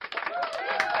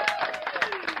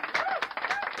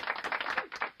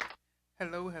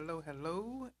Hello, hello,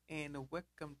 hello, and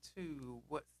welcome to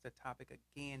What's the Topic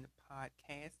Again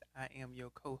podcast. I am your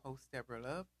co host, Deborah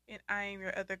Love, And I am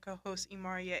your other co-host,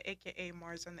 Imaria, aka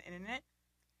Mars on the internet.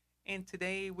 and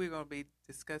today we're going to be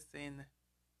discussing.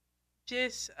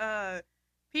 Just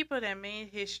people that made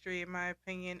history, in my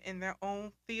opinion, in their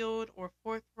own field or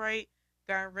forthright,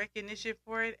 got recognition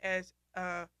for it as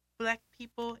black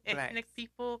people, ethnic Blacks.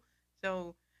 people.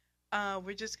 So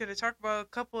we're just gonna talk about a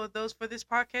couple of those for this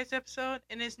podcast episode.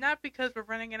 And it's not because we're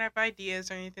running out of ideas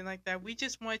or anything like that. We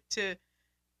just want to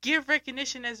give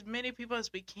recognition as many people as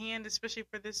we can, especially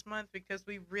for this month, because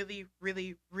we really,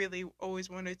 really, really always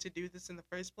wanted to do this in the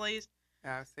first place.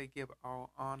 I would say give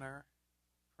all honor,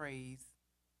 praise,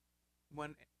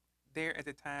 one there at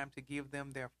the time to give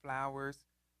them their flowers,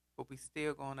 but we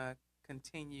still going to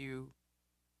continue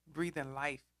breathing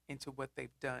life into what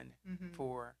they've done Mm-hmm.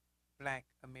 for Black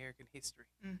American history.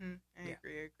 Mm-hmm. I Yeah.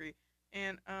 agree. I agree.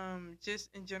 And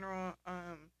just in general,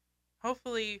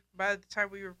 hopefully by the time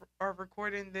we are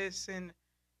recording this and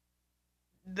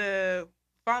the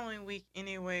following week,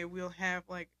 anyway, we'll have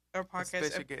like our A podcast.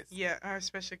 special guest. Yeah, our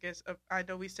special guest. I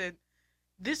know we said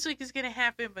this week is gonna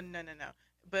happen, but no.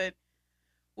 But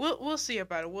we'll see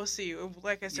about it. We'll see.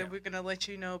 Like I said, Yeah. we're gonna let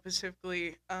you know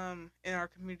specifically in our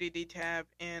community tab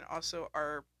and also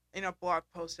our in a blog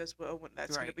post as well when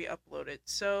that's gonna Right. be uploaded.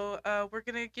 So we're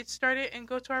gonna get started and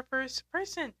go to our first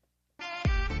person.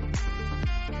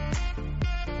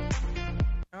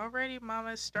 Alrighty,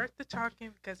 Mama, start the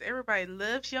talking because everybody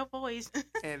loves your voice.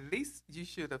 At least you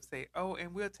should have said, "Oh,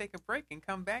 and we'll take a break and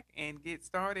come back and get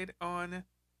started on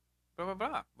blah blah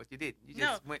blah." But you didn't. You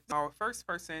just went to our first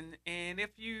person. And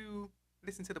if you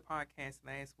listened to the podcast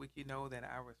last week, you know that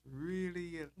I was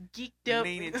really Geeked up.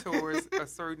 leaning towards a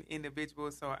certain individual,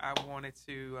 so I wanted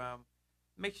to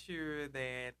make sure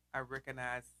that I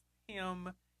recognize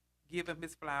him, give him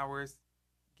his flowers,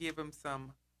 give him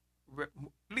some, at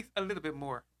least a little bit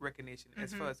more recognition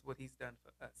as far as what he's done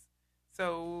for us.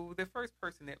 So the first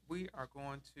person that we are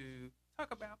going to talk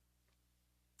about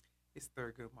is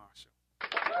Thurgood Marshall.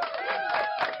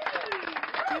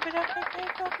 Give it up for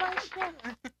Thurgood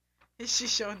Marshall.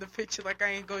 She's showing the picture like I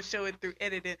ain't gonna show it through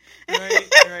editing.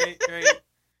 Right.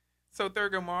 So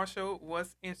Thurgood Marshall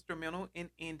was instrumental in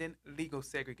ending legal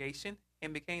segregation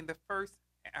and became the first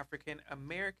African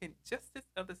American Justice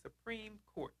of the Supreme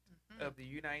Court of the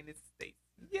United States.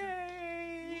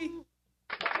 Yay!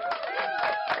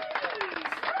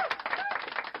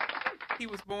 He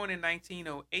was born in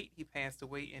 1908. He passed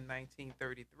away in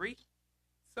 1933.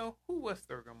 So who was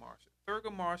Thurgood Marshall?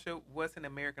 Thurgood Marshall was an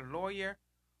American lawyer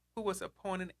who was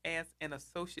appointed as an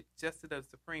Associate Justice of the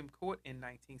Supreme Court in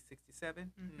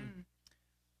 1967.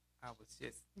 I was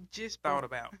just thought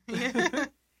about.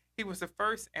 He was the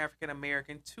first African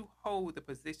American to hold the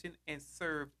position and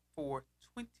served for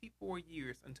 24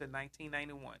 years until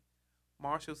 1991.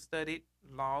 Marshall studied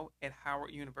law at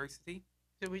Howard University.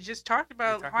 So we just talked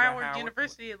about Howard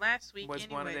University last week. Was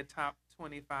one of the top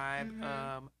 25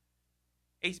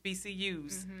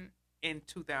 HBCUs in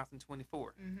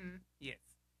 2024. Yes.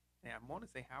 Now I want to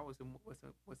say Howard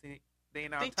was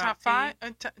in our top 5,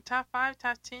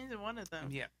 top 10 is one of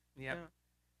them. Yeah.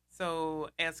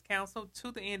 So as counsel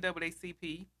to the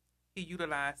NAACP, he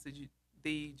utilized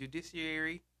the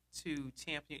judiciary to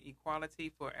champion equality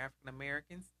for African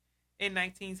Americans. In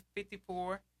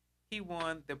 1954, he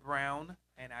won the Brown,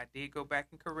 and I did go back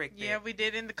and correct that. Yeah, we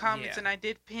did in the comments, and I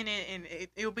did pin it, and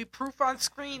it'll be proof on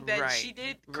screen that she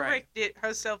did correct it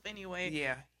herself anyway.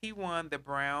 Yeah, he won the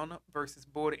Brown versus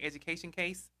Board of Education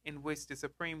case, in which the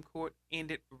Supreme Court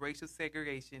ended racial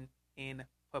segregation in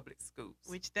public schools.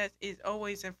 Which that is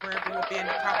always and forever will be an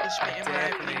accomplishment in my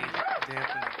opinion.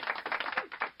 Definitely.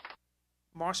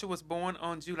 Marshall was born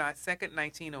on July 2nd,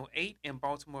 1908 in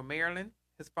Baltimore, Maryland.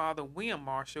 His father, William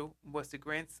Marshall, was the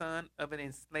grandson of an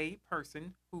enslaved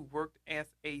person who worked as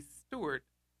a steward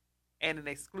at an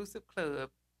exclusive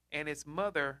club, and his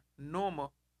mother,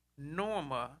 Norma,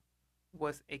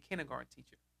 was a kindergarten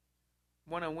teacher.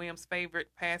 One of William's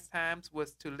favorite pastimes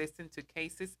was to listen to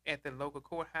cases at the local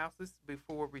courthouses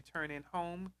before returning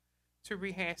home to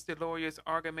rehash the lawyer's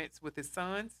arguments with his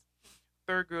sons.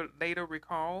 Thurgood later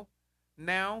recalled,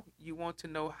 "Now you want to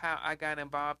know how I got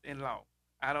involved in law.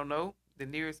 I don't know. The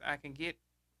nearest I can get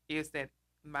is that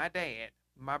my dad,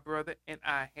 my brother, and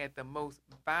I had the most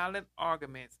violent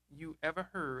arguments you ever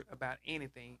heard about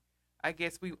anything. I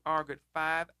guess we argued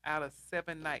 5 out of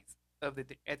 7 nights at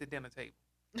the dinner table."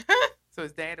 So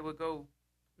his dad would go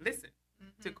listen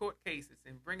to court cases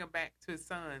and bring them back to his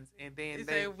sons, and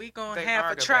then we gonna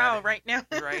have a trial right now.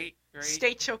 Right.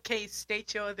 State your case,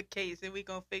 state your other case, and we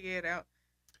gonna figure it out.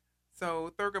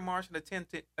 So Thurgood Marshall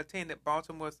attended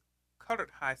Baltimore's Colored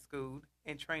High School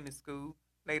and Training School,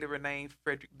 later renamed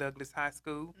Frederick Douglass High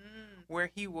School,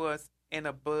 where he was an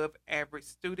above-average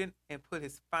student and put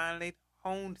his finely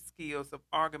honed skills of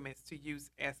arguments to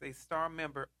use as a star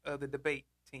member of the debate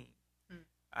team.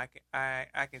 I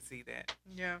can see that.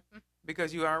 Yeah.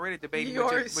 Because you already debating You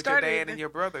with already your dad started. and your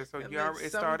brother, so you already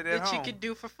It's started something at home. that you can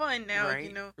do for fun now, right,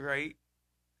 you know. Right.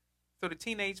 So the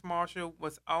teenage Marshall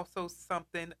was also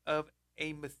something of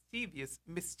a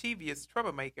mischievous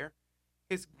troublemaker.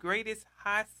 His greatest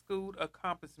high school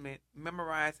accomplishment,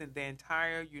 memorizing the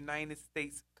entire United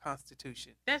States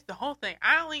Constitution. That's the whole thing.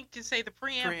 I only can say the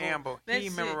preamble. He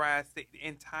memorized the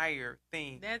entire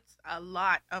thing. That's a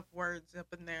lot of words up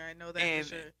in there. I know that And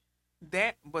for sure.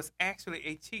 that was actually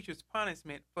a teacher's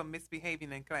punishment for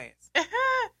misbehaving in class.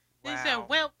 They said, Wow.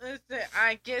 well,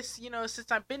 I guess, you know,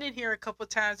 since I've been in here a couple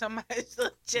times, I might as well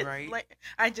just, Right.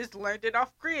 I just learned it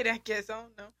off grid, I guess. I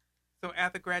don't know. So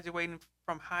after graduating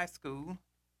from high school,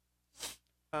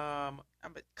 I'm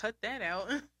going to cut that out.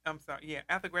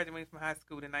 After graduating from high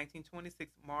school in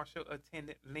 1926, Marshall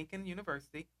attended Lincoln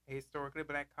University, a historically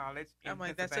black college in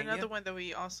That's Pennsylvania. another one that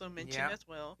we also mentioned as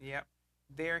well. Yep.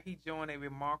 There he joined a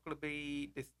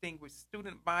remarkably distinguished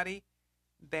student body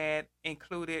that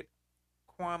included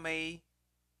Kwame,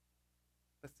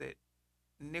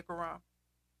 Nkrumah.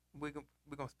 We're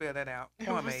gonna spell that out.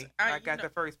 Kwame. I got the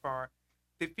first part.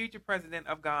 The future president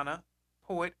of Ghana,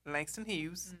 poet Langston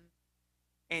Hughes,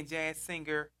 and jazz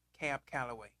singer Cab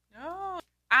Calloway. Oh,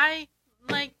 I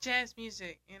like jazz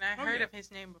music, and I heard of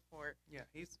his name before. Yeah,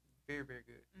 he's very, very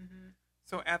good. Mm-hmm.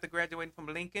 So after graduating from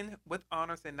Lincoln with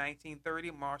honors in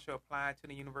 1930, Marshall applied to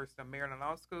the University of Maryland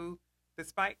Law School.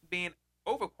 Despite being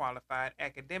overqualified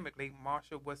academically,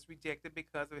 Marshall was rejected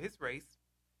because of his race.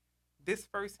 This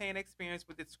first-hand experience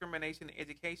with discrimination in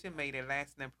education made a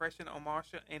lasting impression on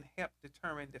Marshall and helped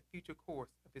determine the future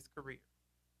course of his career.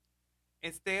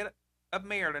 Instead of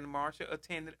Maryland, Marshall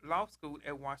attended law school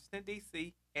at Washington,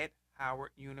 D.C. at Howard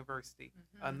University,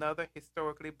 another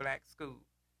historically black school.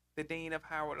 The dean of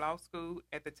Howard Law School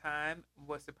at the time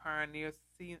was the pioneer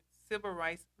civil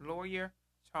rights lawyer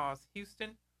Charles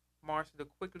Houston. Marshall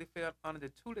quickly fell under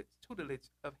the tutelage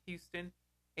of Houston,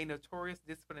 a notorious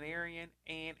disciplinarian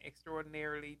and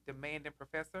extraordinarily demanding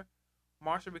professor.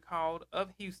 Marshall recalled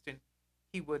of Houston,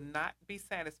 he would not be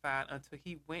satisfied until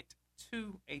he went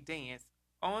to a dance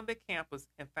on the campus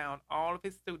and found all of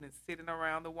his students sitting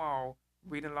around the wall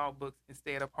reading law books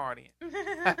instead of partying.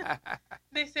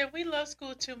 They said, we love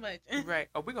school too much. Right.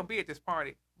 Oh, we're going to be at this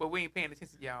party, but we ain't paying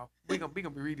attention, y'all. We're gonna be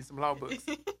reading some law books.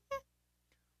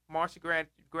 Marshall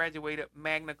graduated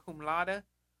magna cum laude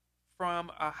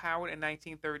from Howard in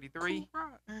 1933.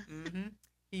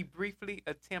 He briefly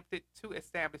attempted to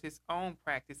establish his own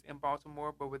practice in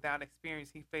Baltimore, but without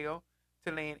experience, he failed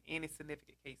to land any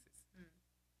significant cases.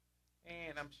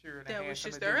 And I'm sure that was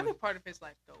just the early part of his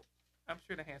life, though. I'm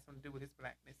sure that has something to do with his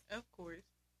blackness. Of course.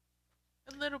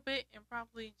 A little bit, and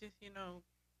probably just, you know,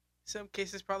 some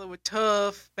cases probably were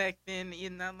tough back then.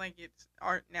 Not like it's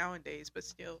art nowadays, but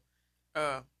still.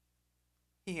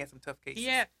 He had some tough cases.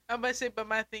 Yeah, I'm about to say, but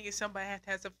my thing is somebody has to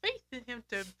have some faith in him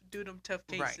to do them tough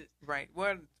cases. Right.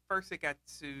 Well, first they got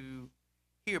to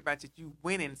hear about you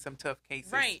winning some tough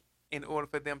cases. Right. In order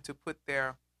for them to put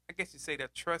their, I guess you say, their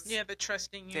trust. Yeah, the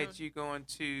trusting you. That you're going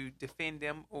to defend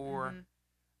them or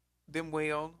them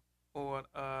well, or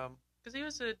because he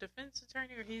was a defense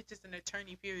attorney, or he's just an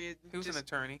attorney. Period. He was an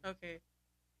attorney.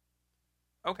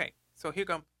 Okay. So here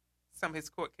come some of his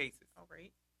court cases. All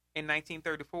right. In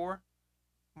 1934,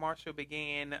 Marshall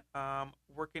began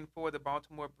working for the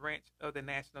Baltimore branch of the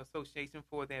National Association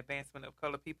for the Advancement of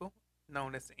Colored People,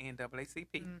 known as the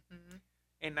NAACP.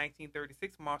 In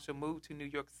 1936, Marshall moved to New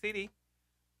York City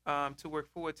to work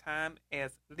full-time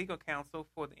as legal counsel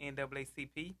for the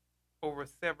NAACP. Over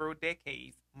several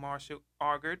decades, Marshall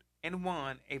argued and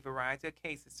won a variety of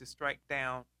cases to strike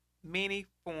down many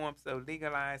forms of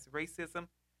legalized racism,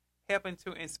 helping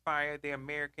to inspire the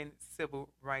American Civil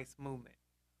Rights Movement.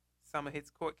 Some of his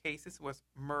court cases was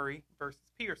Murray versus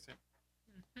Pearson.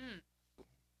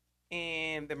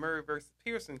 And the Murray versus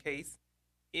Pearson case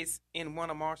is in one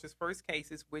of Marshall's first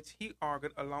cases, which he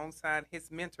argued alongside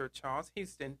his mentor, Charles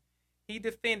Houston. He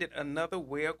defended another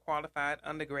well-qualified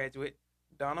undergraduate,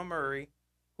 Donald Murray,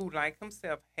 who, like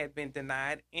himself, had been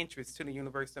denied entrance to the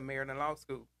University of Maryland Law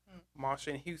School.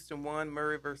 Marshall and Houston won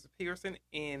Murray versus Pearson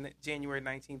in January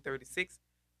 1936,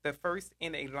 the first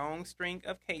in a long string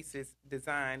of cases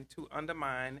designed to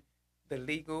undermine the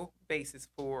legal basis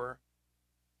for,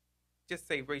 just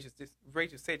say,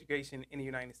 racial segregation in the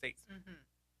United States.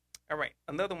 All right,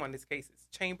 another one of these cases,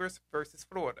 Chambers versus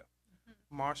Florida.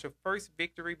 Marshall's first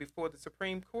victory before the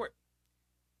Supreme Court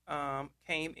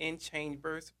came in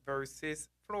Chambers versus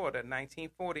Florida,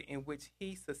 1940, in which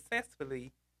he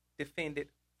successfully defended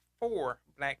 4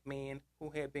 black men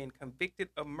who had been convicted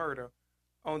of murder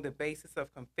on the basis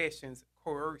of confessions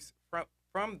coerced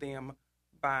from them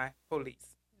by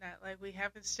police. Not like we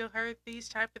haven't still heard these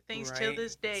type of things till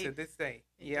this day. To this day.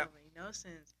 It don't make no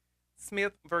sense.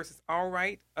 Smith versus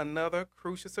Allwright, another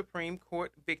crucial Supreme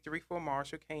Court victory for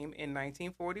Marshall, came in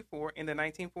 1944 in the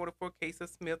 1944 case of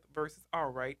Smith versus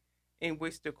Allwright, in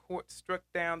which the court struck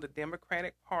down the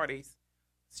Democratic Party's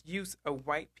use of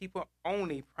white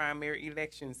people-only primary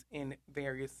elections in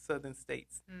various southern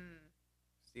states.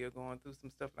 Still going through some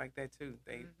stuff like that, too.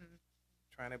 They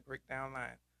trying to break down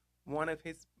lines. One of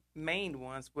his main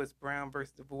ones was Brown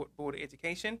versus the Board of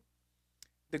Education.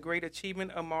 The great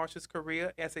achievement of Marshall's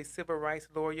career as a civil rights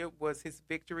lawyer was his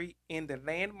victory in the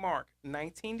landmark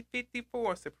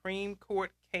 1954 Supreme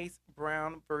Court case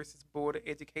Brown versus Board of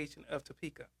Education of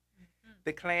Topeka.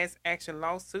 The class action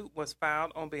lawsuit was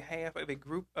filed on behalf of a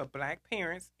group of black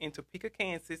parents in Topeka,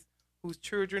 Kansas, whose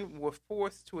children were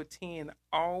forced to attend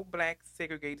all black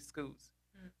segregated schools.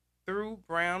 Through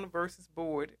Brown versus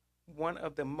Board, one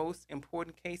of the most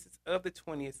important cases of the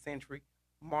 20th century,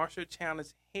 Marshall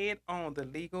challenged head-on the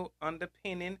legal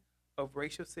underpinning of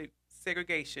racial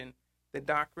segregation, the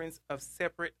doctrines of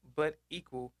separate but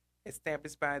equal,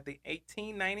 established by the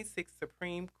 1896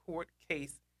 Supreme Court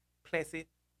case Plessy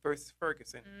versus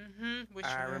Ferguson. Which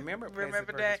I remember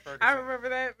that. I remember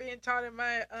that being taught in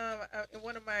my in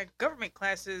one of my government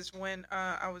classes when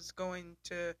I was going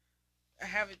to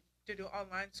have it to do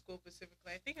online school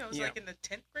specifically. I think I was like in the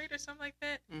 10th grade or something like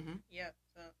that. Yeah.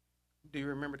 So. Do you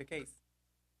remember the case?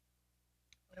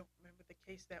 I don't remember the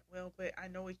case that well, but I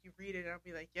know if you read it, I'll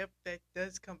be like, yep, that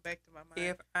does come back to my mind.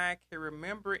 If I can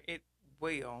remember it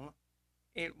well,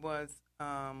 it was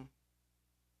a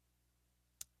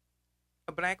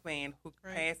black man who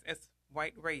passed as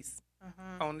white race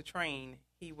on the train.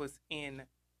 He was in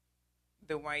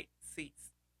the white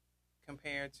seats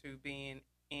compared to being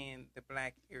in the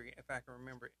black area, if I can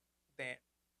remember that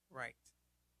right.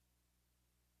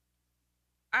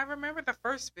 I remember the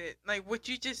first bit, like what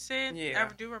you just said. Yeah.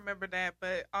 I do remember that,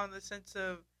 but on the sense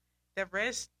of the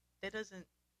rest, that doesn't.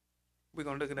 We're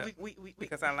gonna look it up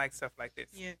because I like stuff like this.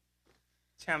 Yeah,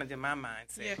 challenging my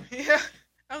mindset. Yeah.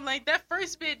 I'm like, that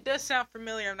first bit does sound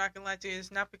familiar. I'm not gonna lie to you. It's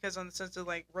not because on the sense of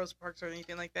like Rosa Parks or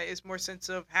anything like that. It's more sense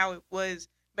of how it was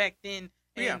back then,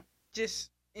 and just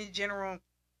in general.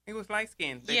 He was light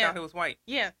skinned. They thought he was white.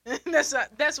 Yeah, that's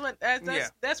why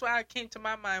I came to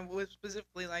my mind was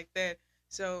specifically like that.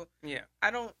 So I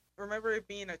don't remember it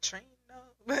being a train,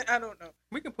 but I don't know.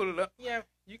 We can pull it up. Yeah,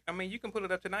 you can pull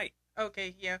it up tonight.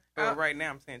 Okay, yeah. Well, right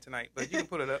now I'm saying tonight, but you can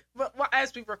pull it up. But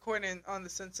as we recording on the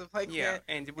sense of like that,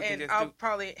 and we can just I'll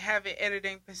probably have it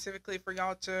editing specifically for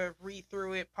y'all to read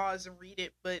through it, pause and read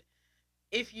it. But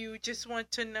if you just want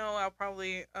to know, I'll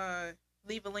probably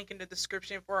leave a link in the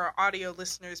description for our audio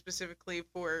listeners specifically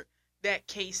for that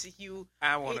case.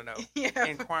 I want to know. Yeah.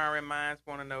 Inquiring minds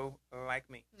want to know like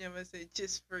me. Yeah, I said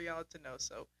just for y'all to know.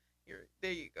 So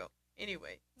there you go.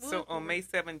 Anyway. So on May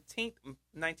 17th,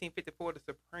 1954, the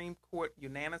Supreme Court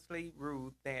unanimously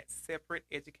ruled that separate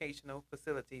educational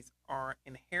facilities are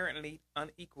inherently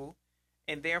unequal,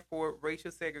 and therefore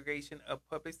racial segregation of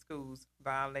public schools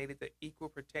violated the Equal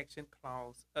Protection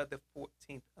Clause of the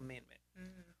 14th Amendment.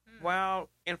 While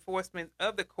enforcement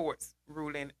of the court's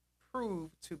ruling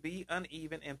proved to be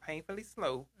uneven and painfully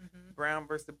slow, Brown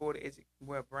versus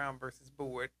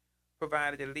Board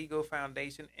provided a legal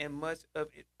foundation and much of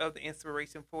the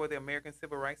inspiration for the American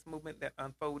Civil Rights Movement that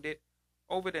unfolded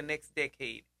over the next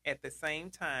decade. At the same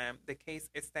time, the case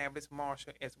established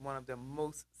Marshall as one of the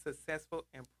most successful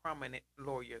and prominent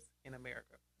lawyers in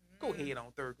America. Go ahead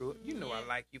on, Thurgood. You know I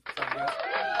like you for some reason.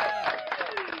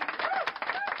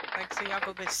 Like, so y'all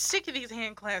go get sick of these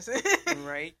hand classes.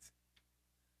 Right.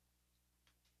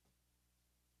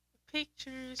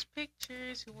 Pictures.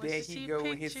 Who wants there to see he go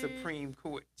pictures? In his Supreme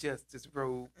Court justice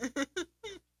robe.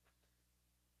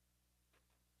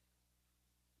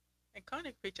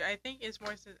 Iconic picture. I think it's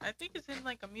more. I think it's in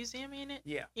like a museum in it.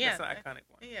 Yeah. That's an iconic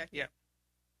one. Yeah.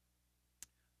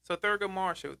 So Thurgood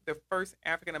Marshall, the first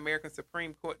African American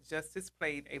Supreme Court justice,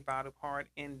 played a vital part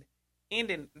in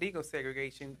ending legal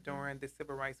segregation during the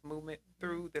Civil Rights Movement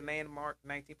through the landmark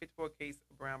 1954 case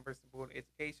of Brown versus Board of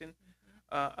Education.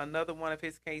 Another one of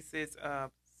his cases,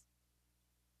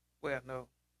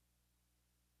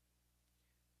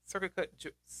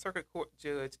 Circuit Court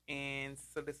Judge and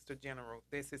Solicitor General.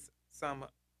 This is some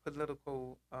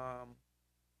political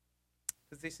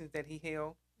positions that he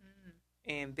held,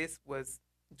 and this was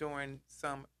during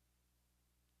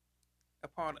a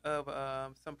part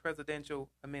of some presidential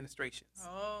administrations.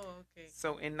 Oh, okay. So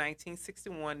in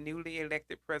 1961, newly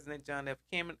elected President John F.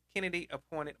 Kennedy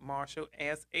appointed Marshall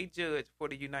as a judge for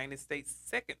the United States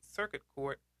Second Circuit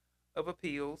Court of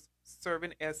Appeals,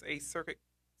 serving as a circuit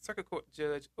court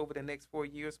judge over the next 4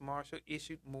 years. Marshall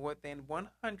issued more than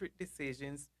 100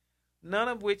 decisions, none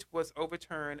of which was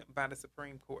overturned by the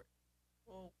Supreme Court.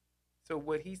 Whoa. So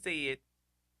what he said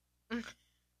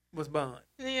was bond.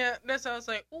 Yeah, that's how I was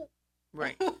like, ooh.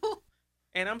 Right.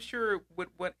 And I'm sure with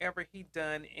whatever he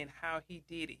done and how he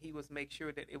did it, he was make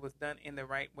sure that it was done in the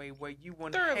right way, where you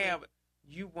wouldn't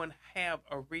have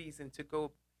a reason to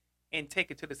go and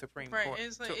take it to the Supreme Court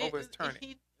to overturn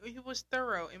it. He was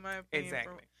thorough, in my opinion.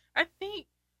 Exactly. I think,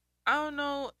 I don't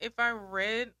know if I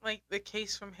read like the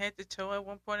case from head to toe at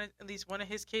one point, at least one of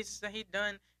his cases that he'd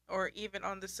done, or even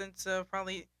on the sense of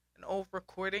probably an old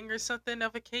recording or something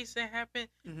of a case that happened.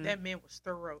 Mm-hmm. That man was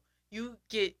thorough. You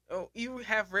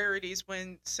have rarities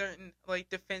when certain like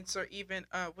defense or even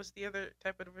what's the other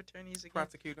type of attorneys again?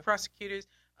 Prosecutors.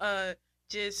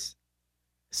 Just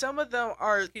some of them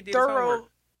are thorough.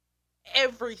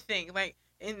 Everything like,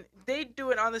 and they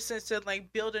do it on the sense of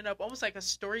like building up almost like a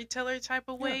storyteller type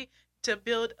of way to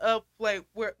build up like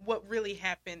what really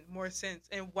happened more sense,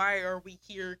 and why are we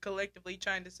here collectively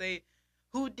trying to say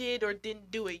who did or didn't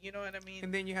do it, you know what I mean?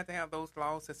 And then you have to have those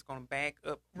laws that's going to back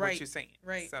up what you're saying.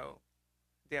 Right. So,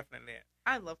 definitely that.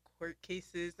 I love court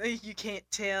cases. You can't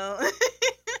tell.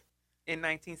 In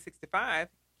 1965,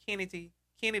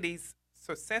 Kennedy's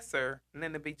successor,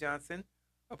 Lyndon B. Johnson,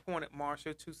 appointed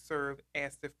Marshall to serve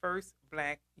as the first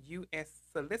black U.S.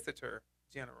 Solicitor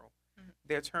General,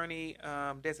 the attorney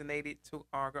designated to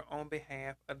argue on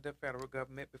behalf of the federal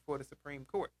government before the Supreme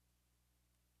Court.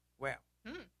 Wow.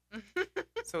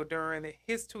 So during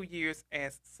his 2 years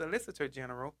as Solicitor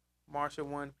General, Marshall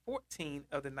won 14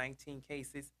 of the 19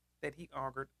 cases that he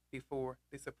argued before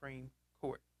the Supreme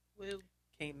Court. Well,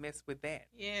 can't mess with that.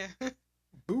 Yeah.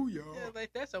 Booyah. Yeah,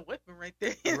 like that's a weapon right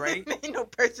there. Right? Ain't no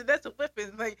person. That's a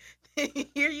weapon. Like,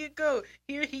 here you go.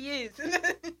 Here he is.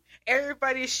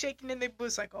 Everybody is shaking in their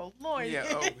boots like, oh Lord. Yeah.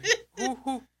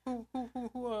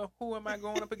 Oh, who am I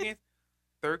going up against?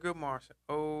 Thurgood Marshall.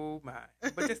 Oh my!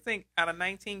 But just think, out of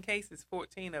 19 cases,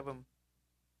 14 of them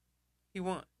he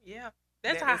won. Yeah,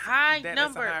 that's a high number.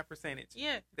 That's a high percentage.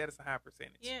 Yeah, that is a high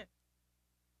percentage. Yeah.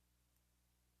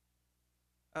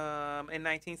 In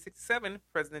 1967,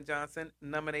 President Johnson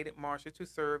nominated Marshall to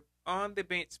serve on the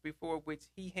bench before which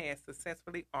he had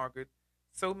successfully argued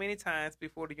so many times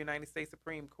before the United States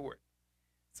Supreme Court.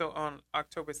 So on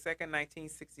October 2nd,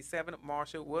 1967,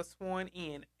 Marshall was sworn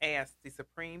in as the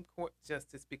Supreme Court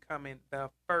Justice, becoming the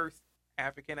first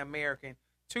African American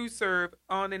to serve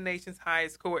on the nation's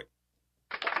highest court.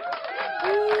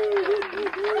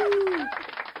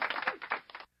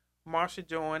 Marshall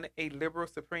joined a liberal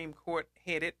Supreme Court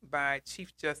headed by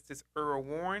Chief Justice Earl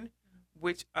Warren,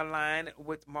 which aligned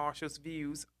with Marshall's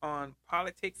views on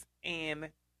politics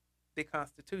and the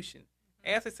Constitution.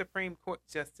 As a Supreme Court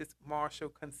Justice, Marshall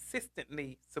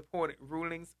consistently supported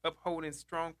rulings upholding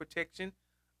strong protection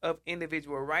of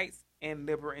individual rights and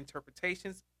liberal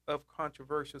interpretations of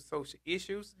controversial social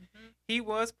issues. He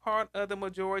was part of the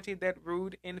majority that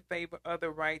ruled in favor of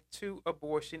the right to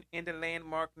abortion in the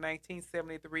landmark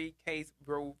 1973 case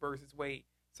Roe v. Wade.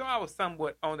 So I was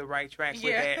somewhat on the right track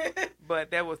with that,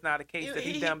 but that was not a case that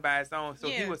he done by his own. So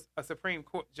he was a Supreme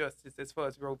Court Justice as far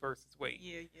as Roe v. Wade.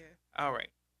 Yeah. All right.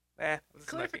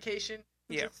 Clarification.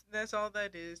 Yeah. That's all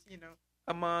that is, you know.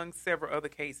 Among several other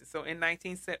cases. So in the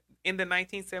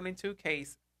 1972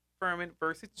 case, Furman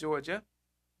versus Georgia,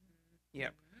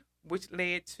 which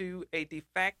led to a de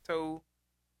facto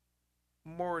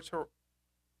moratorium.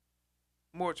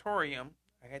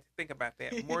 I had to think about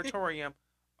that. Moratorium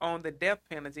on the death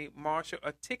penalty. Marshall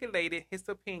articulated his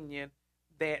opinion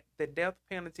that the death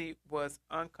penalty was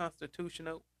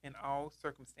unconstitutional in all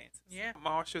circumstances. Yeah.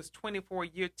 Marshall's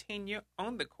 24-year tenure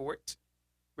on the court,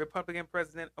 Republican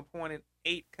president appointed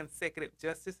 8 consecutive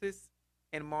justices,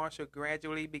 and Marshall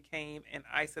gradually became an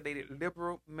isolated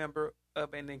liberal member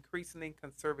of an increasingly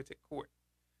conservative court.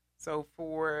 So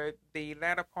for the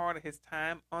latter part of his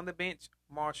time on the bench,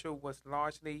 Marshall was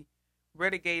largely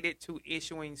relegated to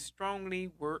issuing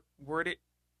strongly worded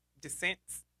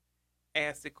dissents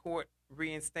as the court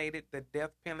reinstated the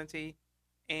death penalty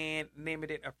and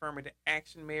limited affirmative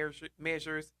action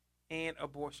measures and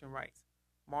abortion rights.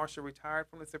 Marshall retired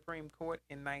from the Supreme Court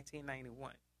in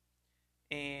 1991,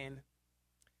 and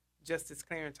Justice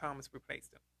Clarence Thomas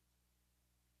replaced him.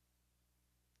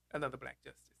 Another black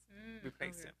justice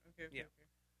replaced him. Okay.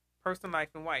 Personal life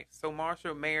and wife. So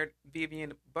Marshall married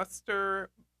Vivian Buster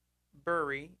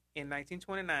Bury in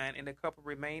 1929, and the couple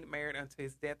remained married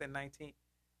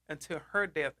until her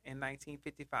death in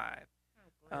 1955.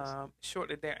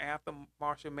 Shortly thereafter,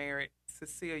 Marshall married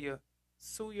Cecilia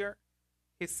Sawyer,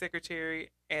 his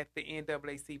secretary at the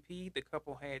NAACP. The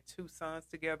couple had 2 sons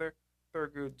together,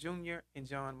 Thurgood Jr. and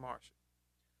John Marshall.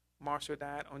 Marshall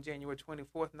died on January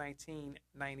 24th,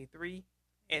 1993,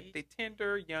 at the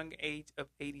tender young age of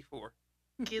 84.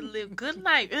 Get a little good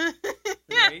life.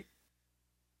 Right.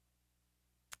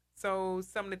 So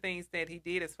some of the things that he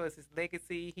did as far as his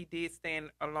legacy, he did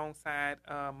stand alongside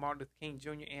Martin Luther King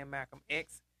Jr. and Malcolm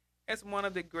X as one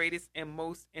of the greatest and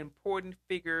most important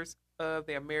figures of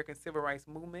the American Civil Rights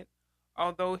Movement.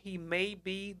 Although he may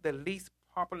be the least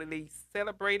popularly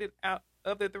celebrated out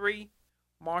of the 3,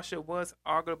 Marshall was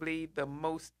arguably the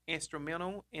most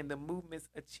instrumental in the movement's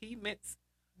achievements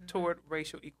toward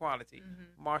racial equality.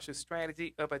 Marshall's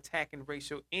strategy of attacking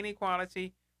racial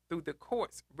inequality through the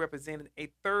courts represented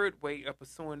a third way of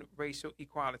pursuing racial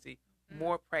equality,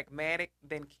 more pragmatic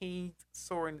than King's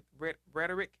soaring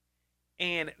rhetoric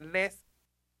and less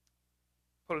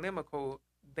polemical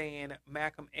than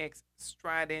Malcolm X's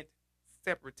strident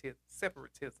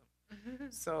separatism.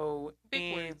 So,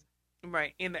 in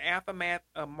the aftermath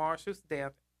of Marshall's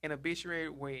death, an obituary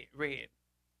read,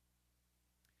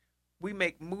 "We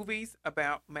make movies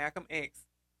about Malcolm X.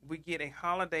 We get a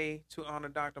holiday to honor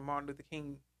Dr. Martin Luther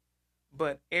King,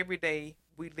 but every day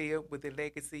we live with the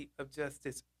legacy of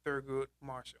Justice Thurgood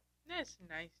Marshall." That's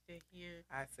nice to hear.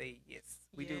 I say yes,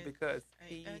 we do, because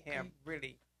he have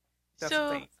really done so,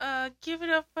 some things. Give it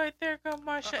up for Thurgood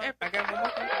Marshall. I got one more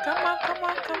thing.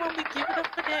 Come on, we give it up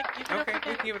for that. Give it up for that.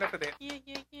 We can give it up for that. Yeah,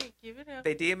 give it up.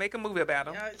 They did make a movie about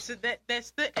him. So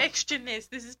that's the extraness.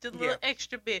 This is the little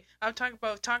extra bit. I'm talking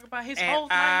about his and whole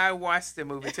life. I watched the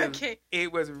movie too. Okay.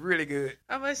 It was really good.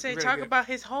 I'm gonna say Really talk good. about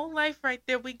his whole life right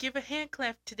there. We give a hand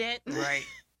clap to that. Right.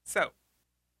 So,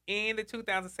 in the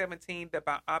 2017, the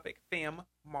biopic film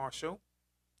Marshall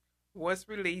was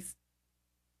released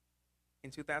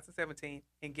in 2017,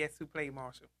 and guess who played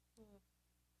Marshall?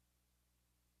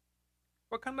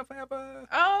 Wakanda Forever.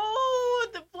 Oh,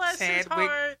 the bless his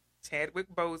heart. Chadwick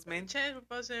Boseman. Chadwick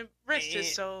Boseman, rest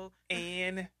his soul.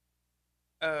 And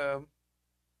I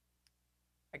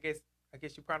guess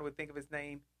you probably would think of his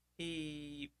name.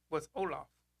 He was Olaf.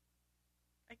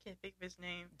 I can't think of his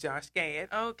name. Josh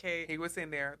Gad. Okay. He was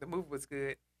in there. The movie was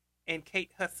good. And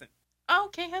Kate Hudson. Oh,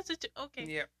 Kate Hudson too. Okay.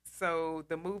 Yeah. So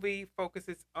the movie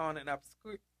focuses on an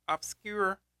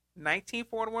obscure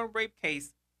 1941 rape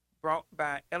case brought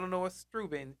by Eleanor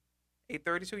Strubin, a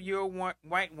 32-year-old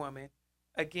white woman,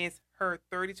 against her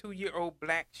 32-year-old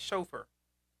black chauffeur,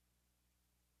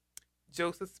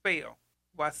 Joseph Spell.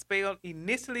 While Spell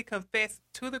initially confessed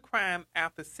to the crime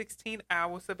after 16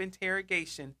 hours of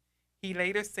interrogation, he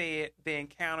later said the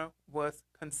encounter was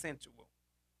consensual,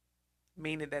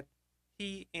 meaning that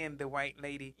he and the white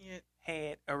lady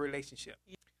had a relationship.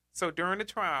 Yeah. So during the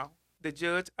trial, the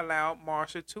judge allowed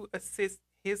Marshall to assist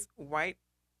his white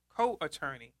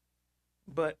co-attorney,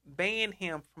 but banned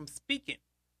him from speaking.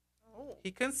 Oh.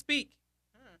 He couldn't speak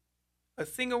a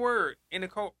single word in the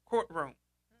courtroom,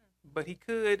 but he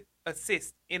could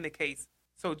assist in the case.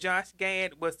 So Josh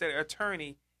Gad was the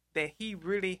attorney that he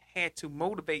really had to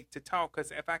motivate to talk, because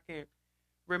if I can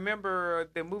remember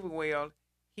the movie well,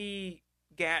 he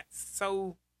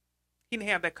didn't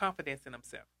have that confidence in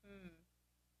himself.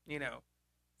 You know.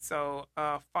 So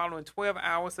following 12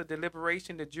 hours of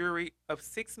deliberation, the jury of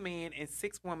 6 men and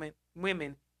 6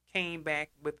 women came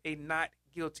back with a not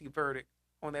guilty verdict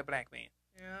on that black man.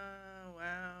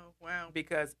 Wow.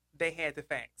 Because they had the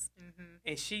facts.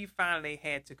 And she finally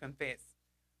had to confess.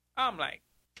 I'm like,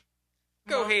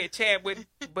 go ahead, Chadwick,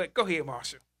 but go ahead,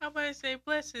 Marshall. I'm about to say,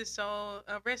 bless his soul,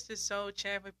 rest his soul,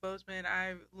 Chadwick Boseman.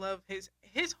 I love his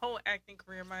whole acting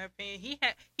career, in my opinion.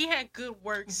 He had good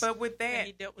works. But with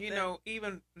that,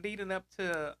 even leading up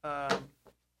to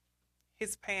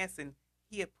his passing,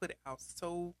 he had put out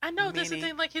so many that's the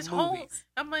thing. Like his movies.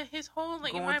 his whole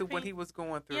like going in my through opinion, what he was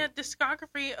going through. Yeah,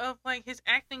 discography of like his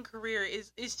acting career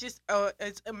is just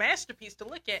it's a masterpiece to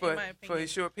look at, in my opinion. For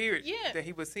his short period that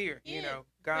he was here. You know,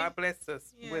 God bless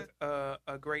us with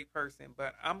a great person.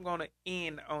 But I'm gonna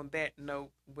end on that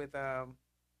note with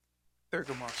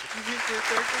Thurgood Marshall.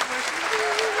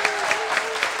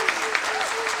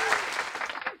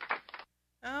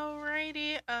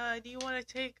 Alrighty, do you want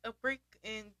to take a break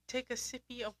and take a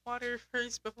sippy of water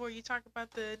first before you talk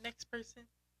about the next person?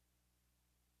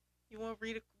 You want to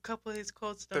read a couple of his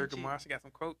quotes, don't Thurgood Marshall got some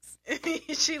quotes.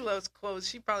 She loves quotes.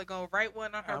 She probably going to write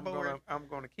one on her board. I'm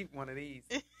going to keep one of these.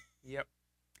 Yep.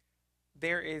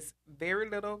 There is very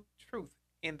little truth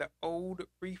in the old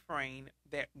refrain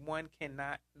that one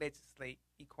cannot legislate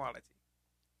equality.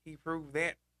 He proved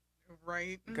that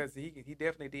Right. because he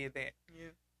definitely did that. Yeah.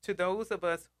 To those of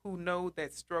us who know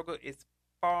that struggle is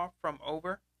far from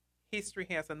over, history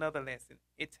has another lesson.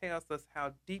 It tells us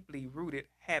how deeply rooted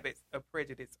habits of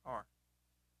prejudice are.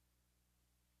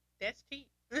 That's deep.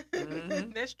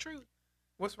 Mhm. That's true.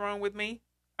 What's wrong with me?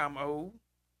 I'm old.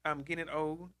 I'm getting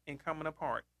old and coming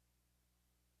apart.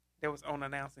 That was on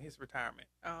announcing his retirement.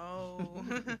 Oh.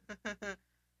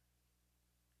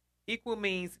 Equal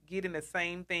means getting the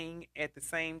same thing at the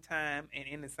same time and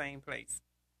in the same place.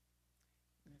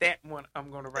 That one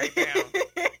I'm going to write down.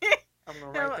 I'm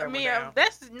going to write that one down.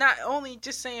 That's not only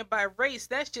just saying by race.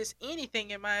 That's just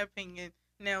anything, in my opinion,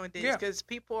 nowadays. Yeah. Because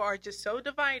people are just so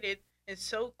divided and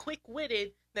so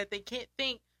quick-witted that they can't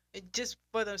think just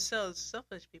for themselves.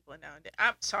 Selfish people nowadays.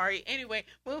 I'm sorry. Anyway,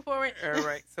 move forward. All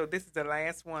right. So this is the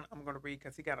last one I'm going to read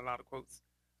because he got a lot of quotes.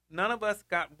 None of us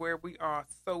got where we are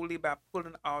solely by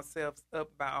pulling ourselves up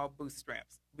by our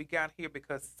bootstraps. We got here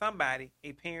because somebody,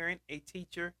 a parent, a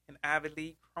teacher, an Ivy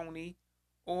League crony,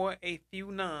 or a few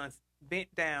nuns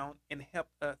bent down and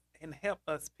helped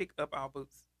us pick up our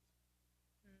boots.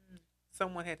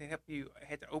 Someone had to help you,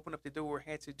 had to open up the door,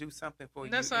 had to do something for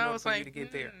you. That's in why I order was for like, you to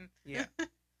get there. Yeah.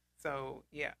 So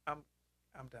yeah, I'm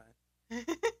done.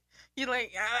 You're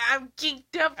like, I'm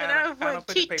geeked up and I I want don't to put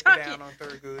the keep paper talking. down on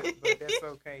Thurgood, but that's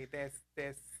okay. That's.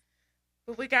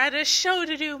 But we got a show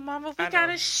to do, Mama. We I got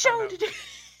know, a show I to do.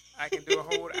 I can do a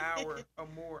whole hour or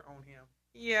more on him.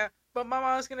 Yeah, but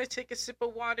Mama was going to take a sip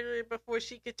of water before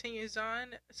she continues on.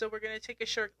 So we're going to take a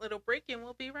short little break and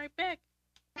we'll be right back.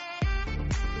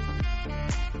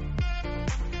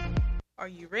 Are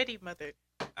you ready, Mother?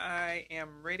 I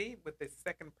am ready with the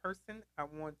second person I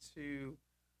want to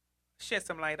shed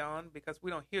some light on because we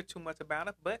don't hear too much about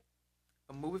her, but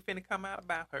a movie finna come out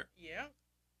about her. Yeah.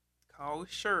 It's called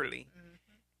Shirley.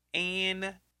 Mm-hmm.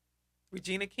 And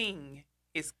Regina King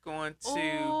is going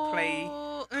to play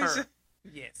her.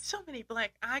 Yes. So many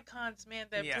black icons, man,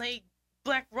 that play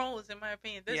black roles, in my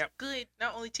opinion. That's good.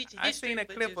 Not only teaching history, I've seen a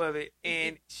clip of it,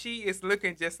 and she is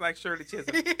looking just like Shirley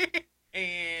Chisholm.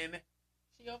 And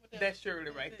she over there. That's Shirley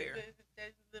right there.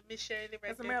 The Miss Shirley right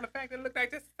there. As a matter of fact, it looked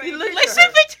like this. You look like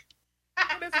Symphony.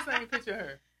 That's the same picture of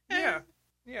her. Yeah.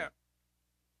 Yeah.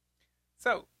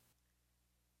 So,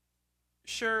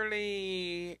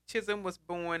 Shirley Chisholm was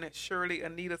born Shirley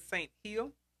Anita St.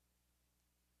 Hill.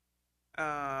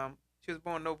 She was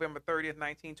born November 30th,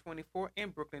 1924 in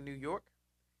Brooklyn, New York.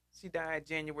 She died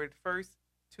January 1st,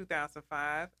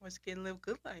 2005. Was getting a little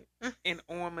good life. In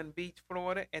Ormond Beach,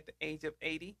 Florida at the age of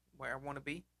 80, where I want to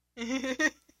be.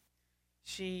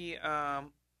 She, I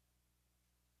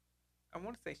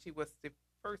want to say she was the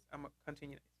first, I'm going to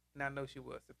continue, and I know she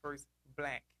was the first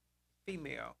black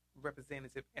female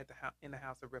representative at in the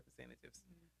House of Representatives.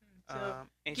 Mm-hmm.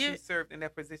 And she served in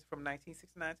that position from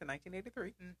 1969 to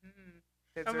 1983. Mm-hmm.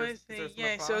 I'm going to say,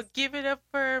 yeah, so give it up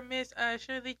for Miss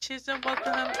Shirley Chisholm.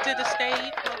 Welcome to the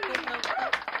stage. Welcome.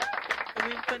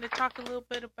 We're going to talk a little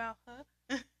bit about her.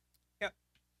 Yep.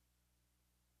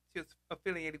 She was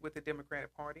affiliated with the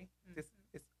Democratic Party. Mm-hmm. This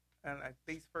is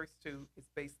these first two is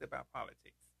based about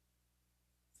politics.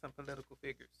 Some political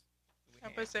figures.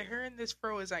 I'm going to say her in this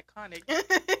fro is iconic.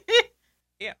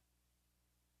 Yeah.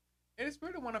 And it's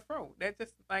really one of fro. That's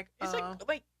just like it's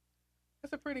like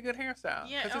that's a pretty good hairstyle.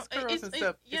 Yeah, it's curls and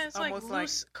stuff. Yeah, it's like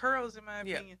loose curls in my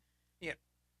opinion. Yeah.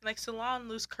 Like salon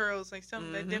loose curls, like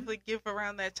something that definitely give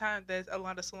around that time that a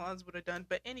lot of salons would have done.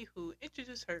 But anywho,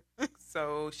 introduce her.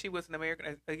 So she was an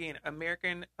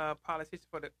American politician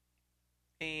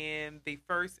and the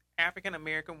first African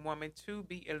American woman to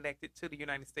be elected to the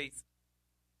United States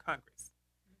Congress.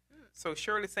 Mm-hmm. So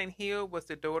Shirley St. Hill was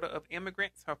the daughter of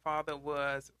immigrants. Her father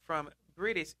was from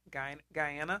British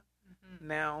Guyana,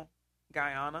 now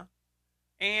Guyana,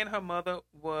 and her mother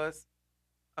was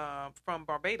from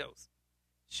Barbados.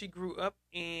 She grew up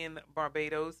in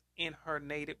Barbados in her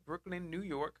native Brooklyn, New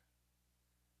York,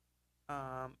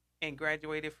 and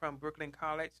graduated from Brooklyn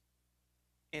College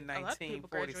in 1946. A lot of people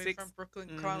graduated from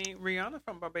Brooklyn College. Rihanna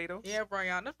from Barbados. Yeah,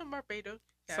 Rihanna from Barbados.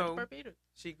 Barbados.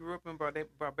 She grew up in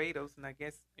Barbados, and I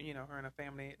guess, her and her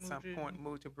family at some point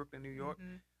moved to Brooklyn, New York.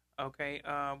 Mm-hmm. Okay.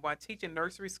 While teaching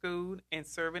nursery school and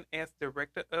serving as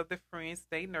director of the Friends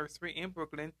State Nursery in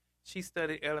Brooklyn, she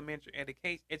studied elementary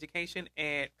education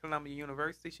at Columbia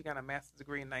University. She got a master's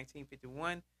degree in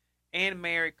 1951 and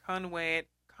married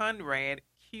Conrad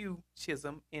Q.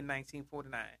 Chisholm in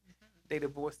 1949. Mm-hmm. They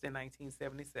divorced in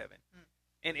 1977.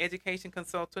 Mm-hmm. An education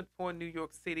consultant for New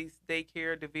York City's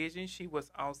daycare division, she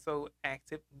was also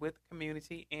active with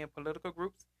community and political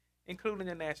groups, including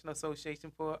the National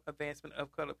Association for Advancement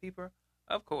of Colored People,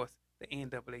 of course, the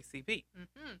NAACP,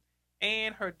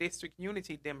 and her District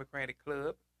Unity Democratic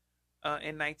Club.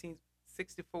 In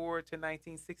 1964 to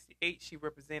 1968, she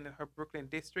represented her Brooklyn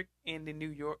district in the New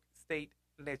York State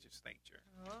Legislature.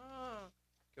 Oh.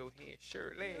 Go ahead,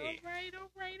 Shirley. All right.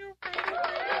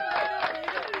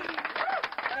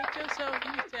 Make yourself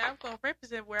used to. I'm going to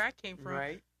represent where I came from.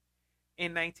 Right.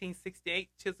 In 1968,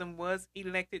 Chisholm was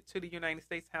elected to the United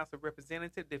States House of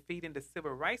Representatives, defeating the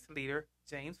civil rights leader,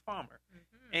 James Farmer.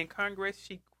 In Congress,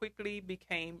 she quickly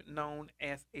became known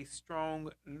as a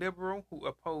strong liberal who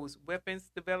opposed weapons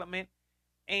development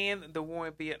and the war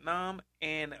in Vietnam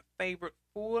and favored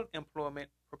full employment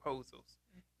proposals.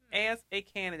 As a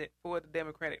candidate for the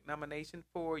Democratic nomination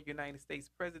for United States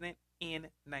President in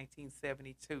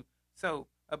 1972. So,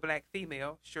 a black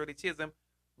female, Shirley Chisholm,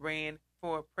 ran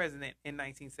for president in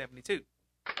 1972.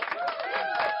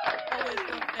 Always don't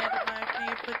matter my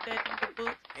opinion, put that in the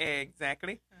book.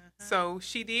 Exactly. So,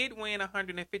 she did win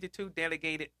 152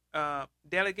 delegates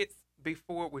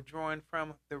before withdrawing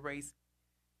from the race.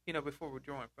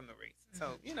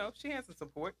 So, she has some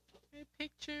support.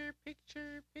 Picture.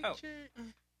 Oh.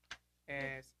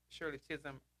 As Shirley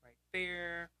Chisholm right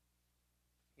there.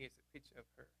 Here's a picture of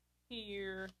her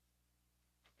here.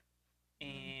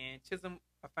 And Chisholm,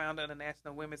 a founder of the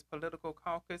National Women's Political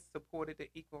Caucus, supported the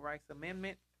Equal Rights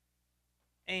Amendment.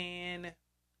 And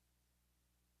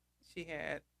she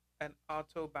had an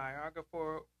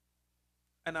autobiography.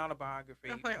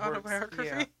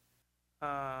 Autobiography.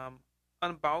 Yeah.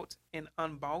 Unbought and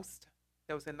Unbossed.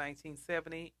 That was in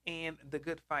 1970, and The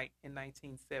Good Fight in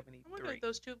 1973. I wonder if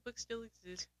those two books still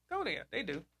exist. Go there. They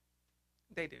do.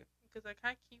 Because I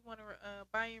kind of want to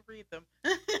buy and read them.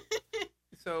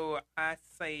 So I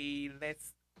say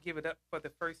let's give it up for the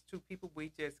first two people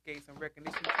we just gave some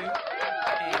recognition to.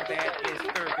 And that is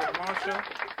Thurgood Marshall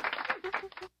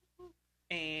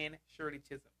and Shirley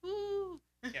Chisholm. Woo!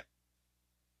 Yep.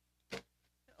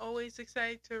 Always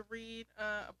excited to read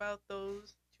about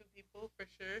those two people for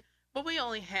sure. But we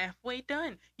only halfway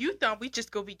done. You thought we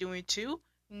just go be doing two?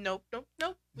 Nope.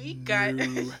 We got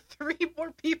 3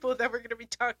 more people that we're going to be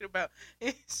talking about.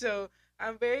 So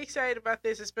I'm very excited about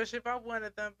this, especially about one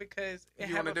of them because...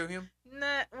 You want to do him?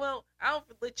 Nah, well, I'll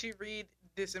let you read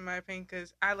this in my opinion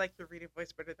because I like your reading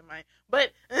voice better than mine.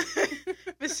 But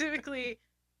specifically,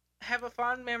 have a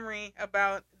fond memory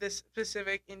about this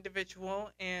specific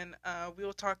individual, and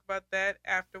we'll talk about that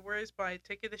afterwards by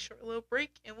taking a short little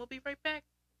break, and we'll be right back.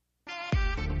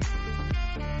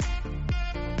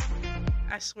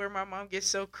 I swear my mom gets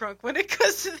so crunk when it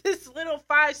comes to this little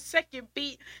 5-second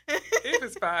beat. If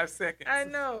it's 5 seconds. I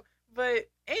know. But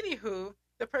anywho,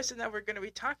 the person that we're going to be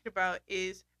talking about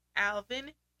is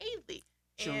Alvin Ailey.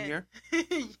 Jr.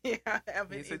 Yeah,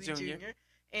 Alvin He's Ailey a junior. Jr.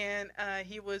 And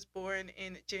he was born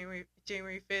in January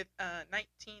 5th,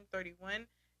 1931.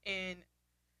 And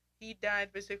he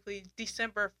died basically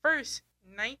December 1st,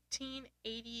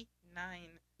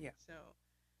 1989. Yeah. So,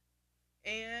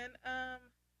 and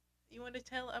you want to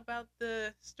tell about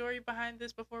the story behind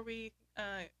this before we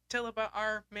tell about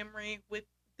our memory with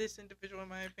this individual, in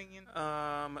my opinion?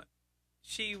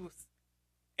 She was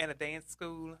at a dance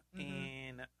school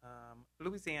in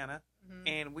Louisiana,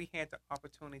 and we had the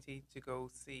opportunity to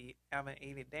go see Alvin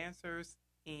Ailey dancers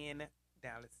in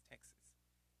Dallas, Texas.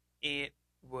 It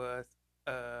was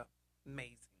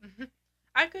amazing.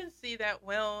 I couldn't see that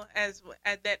well as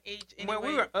at that age. Anyway. When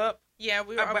we were up, yeah,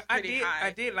 we were up pretty high.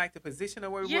 I did like the position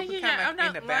of where we were. Yeah. I'm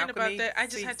not in the lying balcony about that. I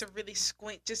just seats. had to really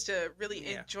squint just to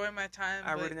really enjoy my time.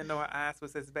 I really didn't know her eyes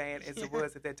was as bad as it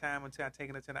was at that time until I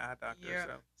taken her to the eye doctor. Yeah.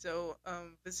 So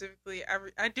specifically,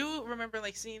 I do remember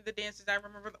like seeing the dances. I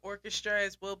remember the orchestra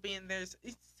as well being there.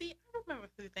 See, I remember a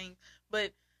few things,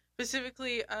 but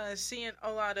specifically seeing a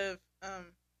lot of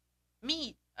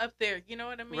me up there. You know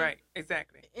what I mean? Right.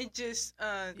 Exactly. It just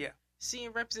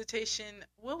seeing representation.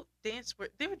 Well, they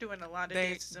were doing a lot of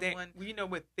dances in one. You know,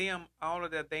 with them, all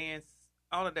of their dance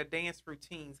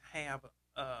routines have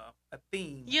a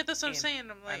theme. Yeah, that's what I'm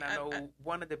saying. I'm like, and I know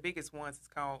one of the biggest ones is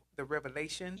called the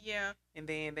Revelation. Yeah. And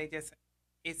then they just,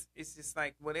 it's just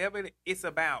like whatever it's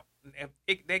about.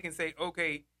 They can say,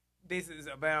 okay, this is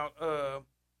about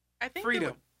I think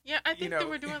freedom. I think they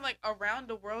were doing like around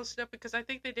the world stuff because I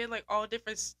think they did like all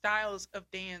different styles of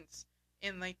dance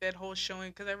in like that whole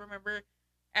showing. Because I remember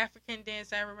African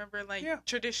dance, I remember like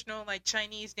traditional like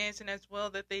Chinese dancing as well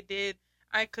that they did.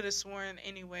 I could have sworn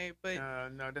anyway, but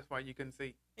no, that's why you couldn't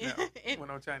see. No, when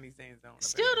no Chinese dance on.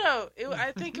 Still though,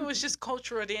 I think it was just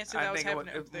cultural dancing that was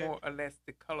happening up there. More or less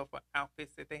the colorful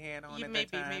outfits that they had on at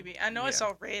that time. Maybe. I know it's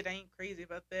all red. I ain't crazy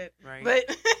about that. Right.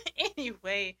 But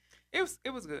anyway, it was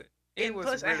good. It And was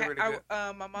plus, really, really good.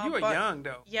 my mom. You were bought, young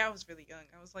though. Yeah, I was really young.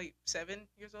 I was like 7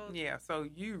 years old. Yeah, so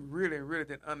you really, really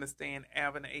didn't understand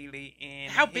Alvin Ailey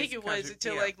and how big it was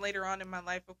until like later on in my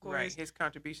life, of course. Right, his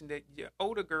contribution that your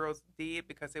older girls did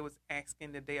because they was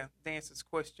asking the dancers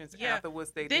questions. Yeah.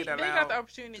 Afterwards, they got the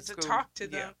opportunity to talk to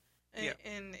them. Yeah.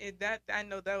 And that I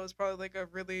know that was probably like a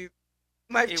really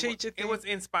life-changing thing. It was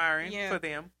inspiring for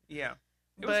them. Yeah,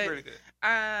 it was really good.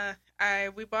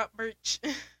 We bought merch.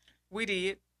 We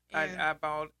did. I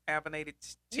bought Avinated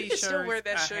t-shirts. You can still wear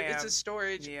that shirt. It's a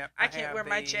storage. Yeah, I can't wear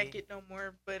my jacket no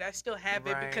more, but I still have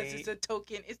it because it's a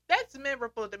token. That's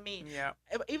memorable to me. Yeah.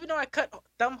 Even though I cut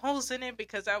thumb holes in it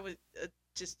because I was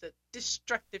just a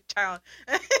destructive child,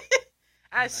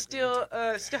 I still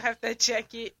have that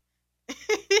jacket.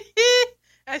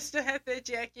 I still have that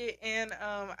jacket, and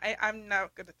I'm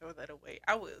not gonna throw that away.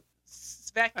 I will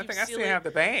vacuum seal it. I still have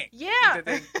the bag. Yeah.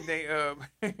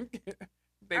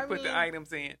 They put the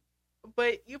items in.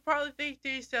 But you probably think to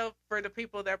yourself, for the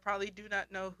people that probably do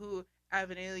not know who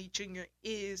Alvin Ailey Jr.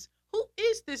 is, who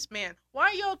is this man? Why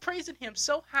are y'all praising him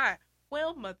so high?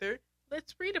 Well, Mother,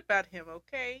 let's read about him,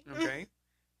 okay? Okay.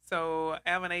 So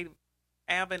Alvin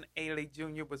Ailey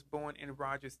Jr. was born in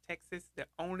Rogers, Texas, the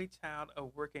only child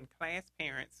of working class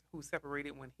parents who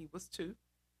separated when he was 2.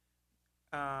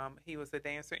 He was a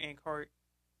dancer and choreographer.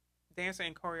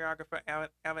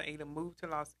 Alvin Ailey moved to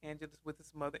Los Angeles with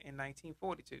his mother in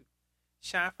 1942.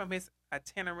 Shy from his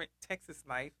itinerant Texas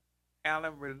life,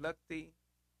 Ailey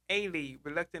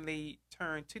reluctantly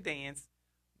turned to dance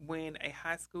when a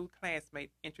high school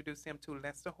classmate introduced him to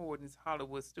Lester Horton's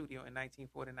Hollywood studio in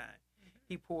 1949.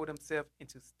 He poured himself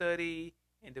into study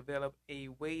and developed a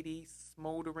weighty,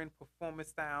 smoldering performance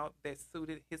style that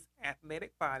suited his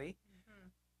athletic body.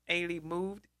 Ailey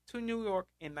moved to New York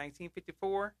in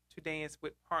 1954 to dance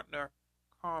with partner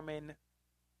Carmen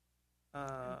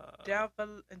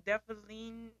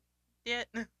Devaline.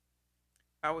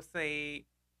 I would say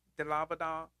Lad.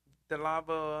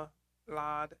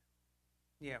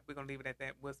 Yeah, we're gonna leave it at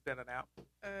that. We'll spell it out.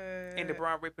 In the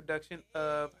Broadway production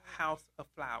of House of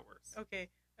Flowers. Okay.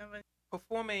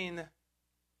 Performing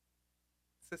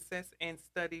success and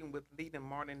studying with leading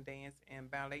modern dance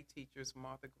and ballet teachers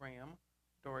Martha Graham,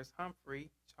 Doris Humphrey,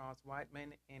 Charles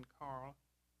Whiteman, and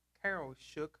Carol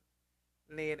Shook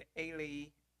led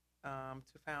Ailey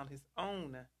to found his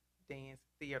own dance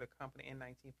theater company in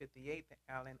 1958, the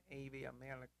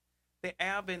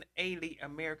Alvin Ailey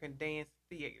American Dance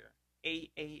Theater,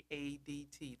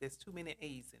 AAADT. There's too many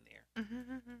A's in there.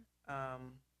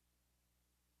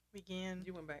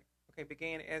 You went back. Okay,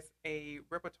 began as a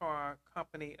repertoire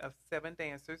company of 7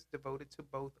 dancers devoted to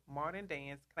both modern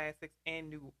dance classics and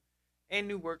new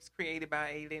works created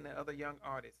by Ailey and other young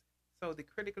artists. So the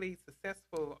critically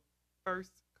successful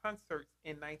first concerts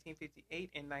in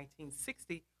 1958 and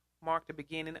 1960 marked the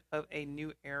beginning of a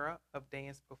new era of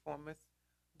dance performance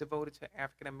devoted to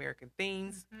African American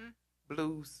themes.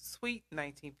 Blues Suite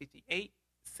 1958,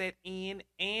 set in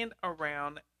and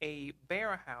around a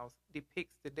barrel house,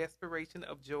 depicts the desperation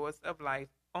of joys of life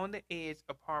on the edge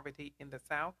of poverty in the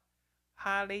South.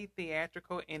 Highly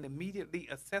theatrical and immediately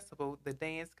accessible, the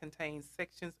dance contains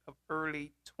sections of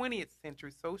early 20th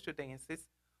century social dances,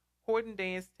 Horton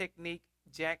dance technique,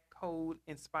 Jack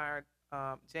Cole-inspired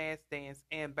jazz dance,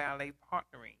 and ballet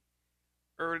partnering.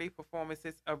 Early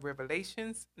performances of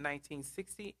Revelations,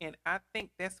 1960, and I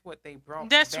think that's what they brought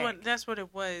back. That's what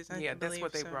it was. That's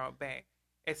what they brought back.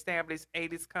 Established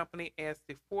Ailey's company as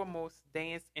the foremost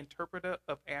dance interpreter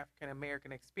of African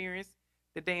American experience.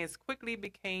 The dance quickly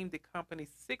became the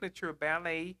company's signature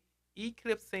ballet,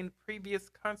 eclipsing previous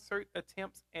concert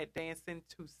attempts at dancing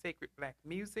to sacred black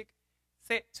music,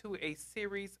 set to a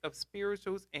series of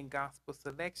spirituals and gospel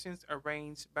selections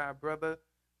arranged by Brother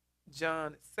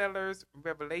John Sellers.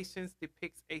 Revelations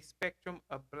depicts a spectrum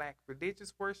of black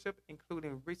religious worship,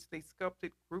 including richly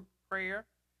sculpted group prayer,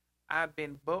 I've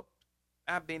been buked,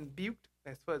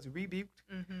 as far as rebuked,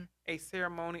 a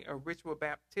ceremony of ritual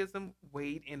baptism,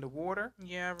 wade in the water.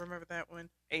 Yeah, I remember that one.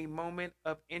 A moment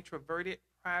of introverted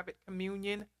private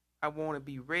communion, I want to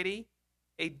be ready.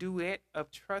 A duet of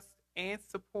trust and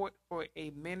support for a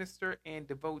minister and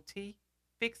devotee,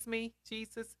 Fix Me,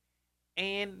 Jesus.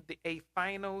 And a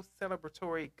final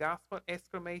celebratory gospel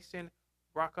exclamation,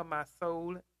 Rock of My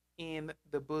Soul, in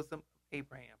the bosom of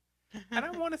Abraham. And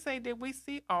I want to say that we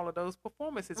see all of those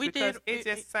performances because it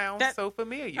just sounds so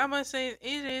familiar. I'm going to say it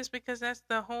is because that's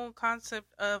the whole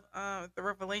concept of the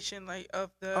revelation, like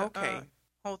of the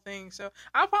whole thing. So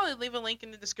I'll probably leave a link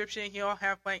in the description. You'll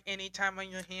have like any time on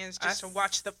your hands just to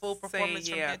watch the full performance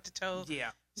from head to toe.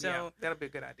 Yeah, so that'll be a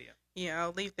good idea. Yeah,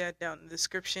 I'll leave that down in the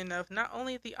description of not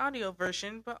only the audio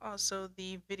version, but also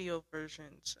the video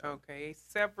version. So. Okay,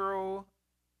 several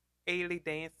Ailey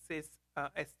dances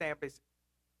established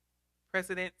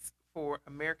precedents for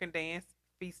American dance.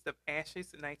 Feast of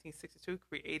Ashes in 1962,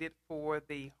 created for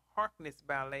the Harkness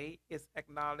Ballet, is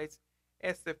acknowledged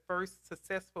as the first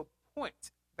successful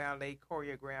point ballet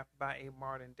choreographed by a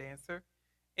modern dancer.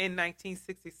 In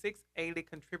 1966, Ailey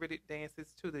contributed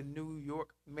dances to the New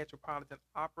York Metropolitan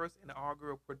Opera's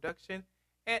inaugural production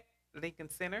at Lincoln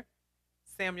Center.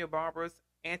 Samuel Barber's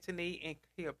Antony and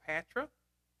Cleopatra.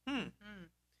 Mm.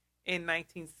 In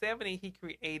 1970, he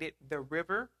created The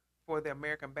River for the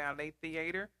American Ballet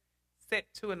Theater,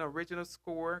 set to an original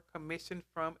score commissioned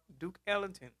from Duke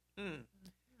Ellington.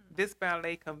 This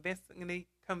ballet convincingly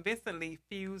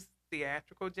fused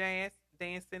theatrical jazz,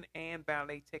 dancing, and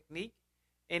ballet technique.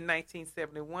 In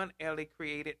 1971, Ailey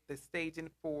created the staging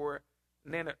for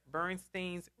Leonard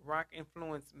Bernstein's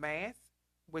rock-influenced Mass,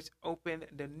 which opened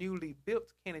the newly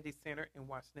built Kennedy Center in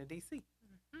Washington, D.C.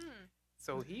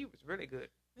 So he was really good.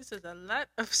 This is a lot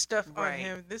of stuff on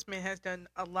him. This man has done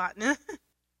a lot.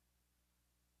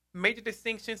 Major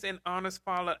distinctions and honors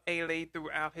followed Ailey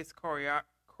throughout his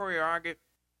choreographic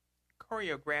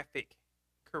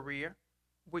career,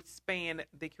 which spanned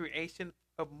the creation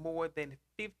of more than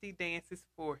 50 dances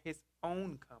for his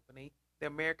own company, the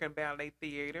American Ballet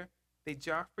Theater, the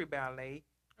Joffrey Ballet,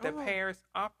 the Paris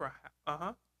Opera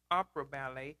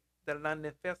Ballet, the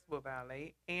London Festival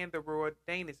Ballet, and the Royal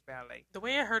Danish Ballet. The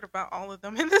way I heard about all of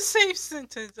them in the same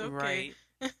sentence. Okay.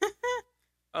 Right.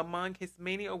 Among his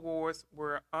many awards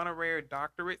were honorary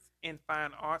doctorates in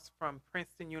fine arts from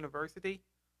Princeton University,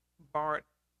 Bard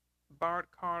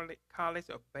College,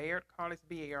 or Baird College,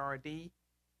 B-A-R-D,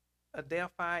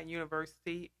 Adelphi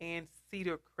University, and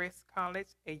Cedar Crest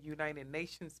College, a United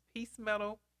Nations Peace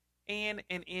Medal, and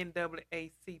an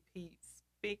NAACP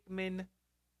Spigman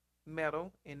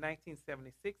Medal. In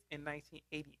 1976 and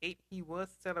 1988, he was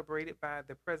celebrated by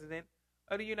the President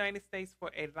of the United States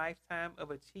for a lifetime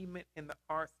of achievement in the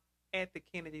arts at the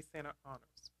Kennedy Center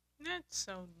Honors. That's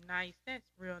so nice. That's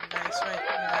real nice right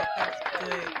there. That's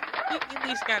good. He at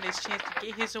least got his chance to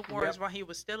get his awards while he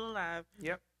was still alive.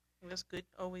 Yep. That's good.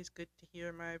 Always good to hear,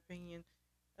 in my opinion.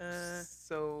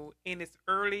 So, in its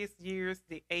earliest years,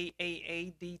 the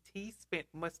AAADT spent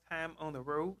much time on the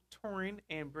road, touring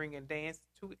and bringing dance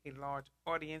to a large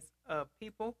audience of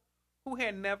people who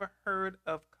had never heard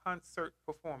of concert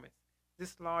performance.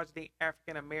 This largely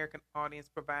African-American audience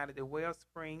provided the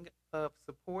wellspring of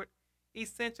support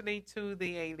essentially to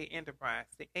the Ailey enterprise.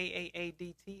 The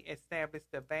AAADT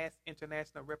established a vast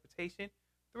international reputation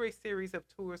through a series of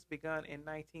tours begun in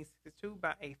 1962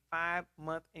 by a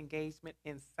 5-month engagement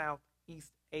in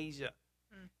Southeast Asia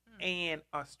and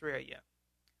Australia.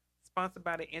 Sponsored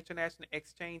by the International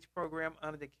Exchange Program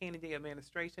under the Kennedy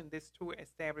administration, this tour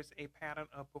established a pattern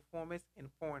of performance in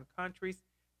foreign countries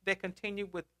that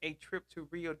continued with a trip to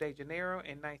Rio de Janeiro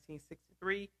in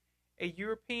 1963, a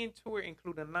European tour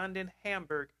including London,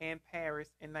 Hamburg, and Paris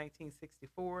in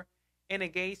 1964, an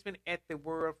engagement at the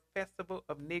World Festival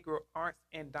of Negro Arts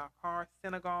in Dakar,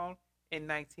 Senegal in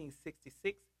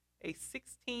 1966, a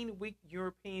 16-week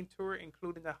European tour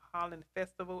including the Holland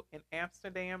Festival in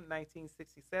Amsterdam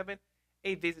 1967,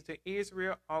 a visit to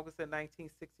Israel August of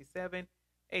 1967,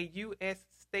 a U.S.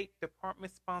 State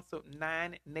Department-sponsored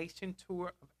 9-nation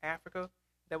tour of Africa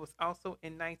that was also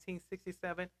in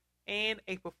 1967, and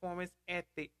a performance at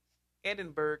the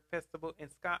Edinburgh Festival in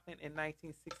Scotland in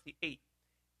 1968.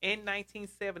 In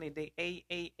 1970, the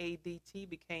AAADT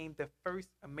became the first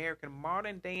American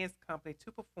modern dance company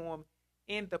to perform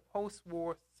in the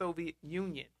post-war Soviet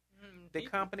Union. The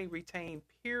company retained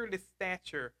peerless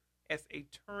stature as a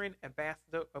touring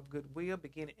ambassador of goodwill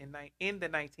beginning in the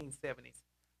 1970s.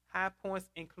 High points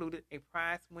included a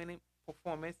prize-winning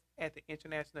performance at the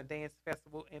International Dance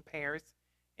Festival in Paris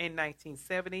in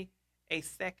 1970, a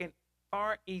second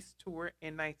Far East tour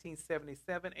in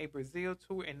 1977, a Brazil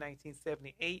tour in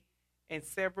 1978, and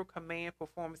several command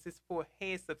performances for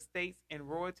heads of states and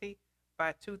royalty.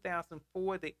 By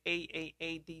 2004, the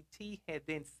AAADT had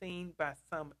been seen by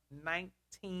some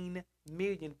 19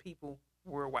 million people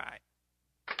worldwide.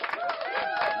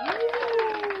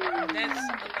 That's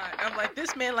a lot. I'm like,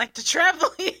 this man like to travel.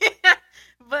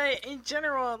 But in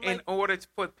general, like, in order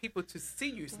for people to see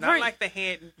you, it's not like they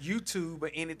had YouTube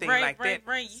or anything like that.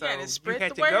 Right. You gotta spread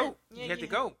the word. Go. You had to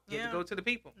go. You had to go to the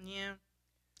people. Yeah.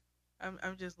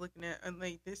 I'm just looking at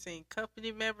like this ain't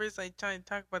company members. Like trying to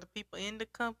talk about the people in the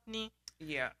company.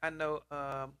 Yeah, I know.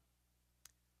 Her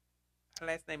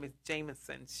last name is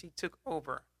Jameson. She took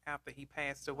over after he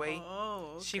passed away.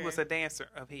 Oh, okay. She was a dancer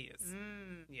of his.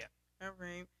 Yeah. All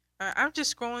right. I'm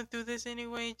just scrolling through this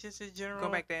anyway, just in general.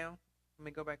 Go back down. Let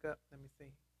me go back up. Let me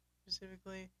see.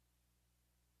 Specifically,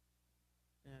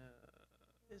 Uh,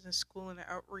 there's a school and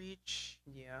yeah. outreach.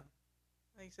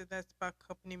 Like I said, that's about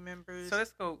company members. So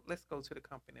let's go. Let's go to the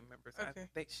company members.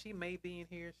 Okay. She may be in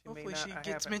here. She Hopefully may not. she I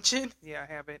gets haven't- mentioned. Yeah,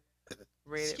 I haven't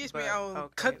read Excuse it. me, but- I'll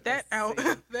okay, cut that let's out.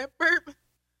 see. That burp.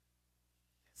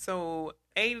 So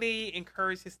Ailey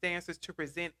encourages dancers to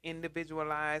present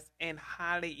individualized and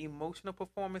highly emotional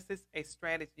performances. A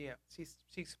strategy, yeah, she's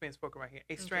been spoken right here.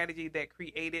 A strategy that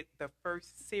created the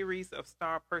first series of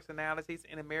star personalities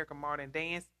in American modern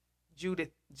dance.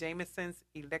 Judith Jamison's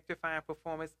electrifying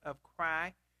performance of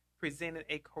 "Cry" presented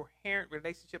a coherent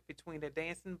relationship between the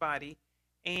dancing body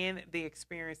and the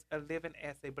experience of living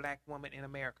as a black woman in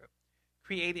America.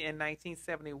 Created in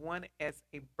 1971 as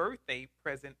a birthday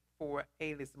present for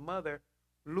Ailey's mother,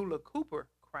 Lula Cooper,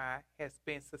 "Cry" has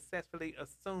been successfully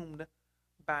assumed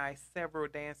by several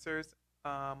dancers,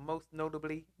 most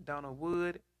notably Donna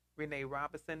Wood, Renee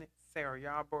Robinson, Sarah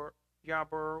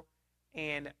Yarborough,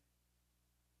 and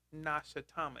Nasha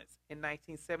Thomas. In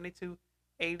 1972,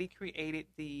 Ailey created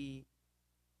the,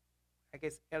 I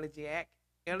guess, elegiac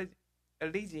yeah.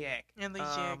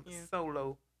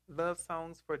 solo love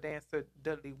songs for dancer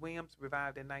Dudley Williams,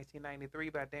 revived in 1993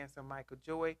 by dancer Michael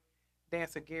Joy.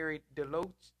 Dancer Gary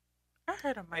DeLoach, I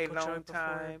heard of Michael a Joy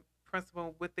long-time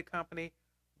principal with the company,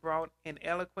 brought an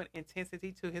eloquent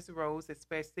intensity to his roles,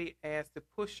 especially as the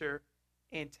pusher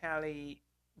in Tally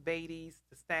Beatty's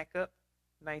 "The Stack Up"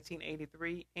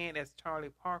 1983, and as Charlie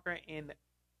Parker in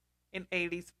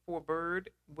Ailey's "For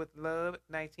Bird with Love"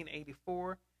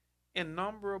 1984.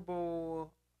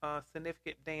 Innumerable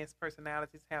significant dance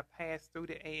personalities have passed through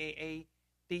the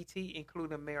AAADT,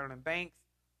 including Marilyn Banks,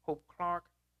 Hope Clark,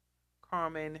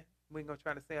 Carmen, we're going to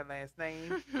try to say her last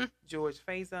name, George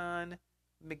Faison,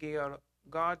 Miguel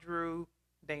Gaudreau,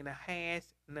 Dana Hash,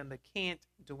 Linda Kent,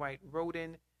 Dwight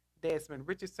Roden, Desmond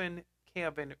Richardson,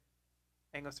 Kelvin,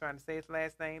 I'm going to try to say his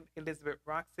last name, Elizabeth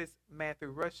Roxas, Matthew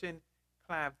Russian,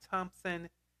 Clive Thompson,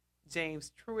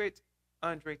 James Truitt,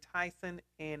 Andre Tyson,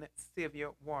 and Sylvia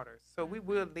Waters. So we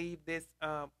will leave this,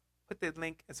 put the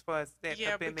link as far as that up in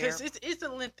there. Yeah, because it's a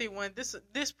lengthy one.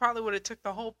 This probably would have took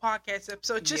the whole podcast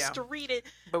episode just to read it.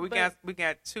 But we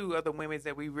got two other women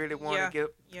that we really want to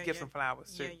give some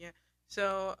flowers to. Yeah.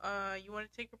 So you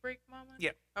want to take a break, Mama?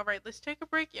 Yeah. All right, let's take a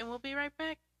break and we'll be right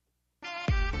back.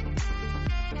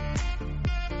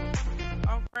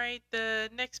 All right, the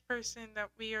next person that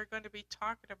we are going to be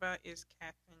talking about is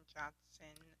Katherine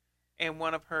Johnson. And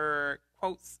one of her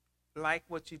quotes, "Like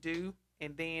what you do,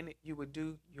 and then you will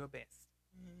do your best."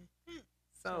 Mm-hmm.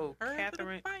 So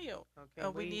Katherine, okay,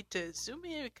 we need to zoom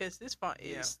in because this font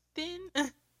is thin.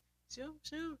 Zoom.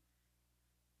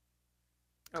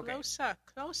 Okay.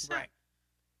 Closer. Right.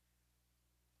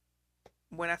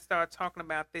 When I start talking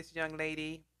about this young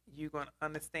lady, you're going to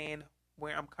understand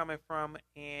where I'm coming from,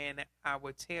 and I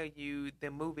will tell you the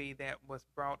movie that was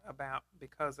brought about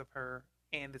because of her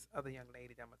and this other young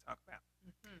lady that I'm going to talk about.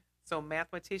 Mm-hmm. So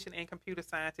mathematician and computer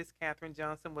scientist Katherine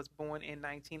Johnson was born in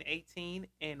 1918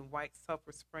 in White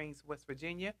Sulphur Springs, West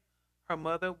Virginia. Her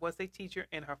mother was a teacher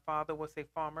and her father was a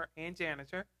farmer and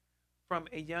janitor. From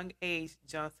a young age,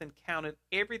 Johnson counted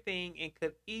everything and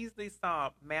could easily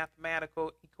solve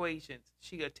mathematical equations.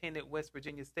 She attended West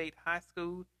Virginia State High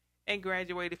School and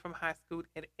graduated from high school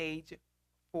at age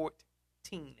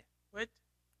 14. What?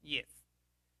 Yes.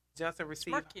 Johnson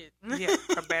received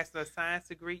her Bachelor of Science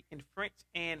degree in French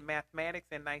and Mathematics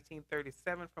in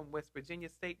 1937 from West Virginia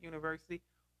State University,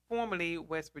 formerly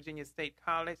West Virginia State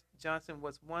College. Johnson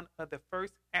was one of the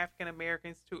first African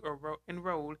Americans to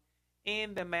enroll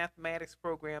in the mathematics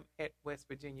program at West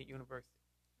Virginia University.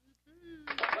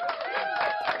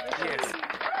 Mm-hmm. Yes.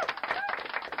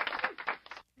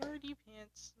 Nerdy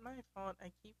pants. My fault.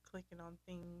 I keep clicking on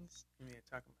things. Yeah,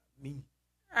 talking about me.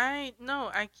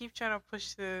 I keep trying to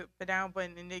push the down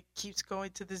button and it keeps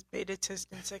going to this beta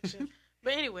testing section.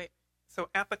 But anyway. So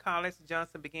after college,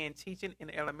 Johnson began teaching in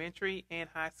elementary and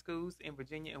high schools in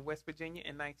Virginia and West Virginia.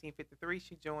 In 1953,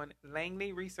 she joined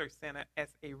Langley Research Center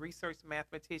as a research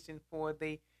mathematician for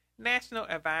the National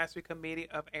Advisory Committee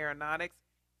of Aeronautics,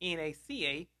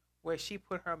 NACA, where she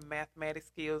put her mathematics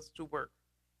skills to work.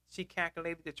 She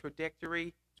calculated the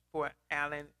trajectory for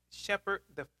Alan Shepard,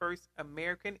 the first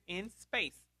American in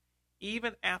space,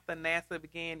 even after NASA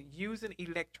began using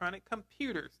electronic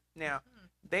computers. Now,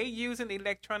 they using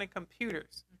electronic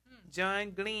computers.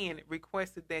 John Glenn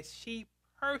requested that she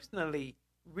personally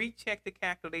recheck the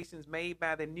calculations made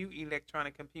by the new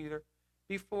electronic computer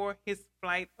before his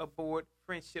flight aboard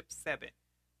Friendship 7,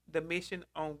 the mission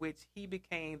on which he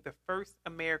became the first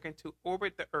American to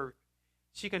orbit the Earth.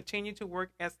 She continued to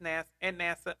work at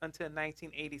NASA until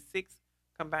 1986,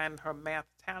 combining her math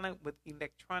talent with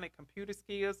electronic computer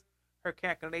skills. Her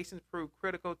calculations proved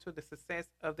critical to the success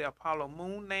of the Apollo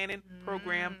moon landing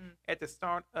program at the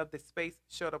start of the Space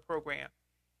Shuttle program.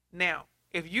 Now,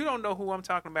 if you don't know who I'm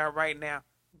talking about right now,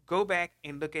 go back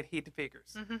and look at Hidden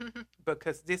Figures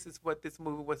because this is what this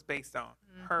movie was based on.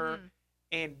 Her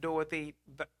and Dorothy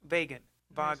Vaughan.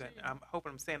 I'm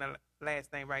hoping I'm saying the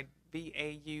last name right.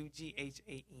 Vaughan.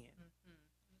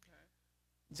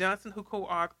 Johnson, who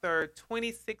co-authored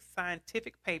 26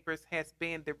 scientific papers, has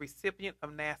been the recipient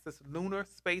of NASA's Lunar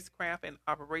Spacecraft and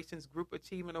Operations Group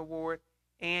Achievement Award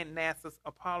and NASA's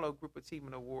Apollo Group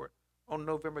Achievement Award. On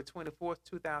November 24,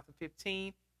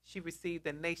 2015, she received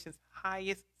the nation's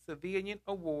highest civilian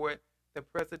award, the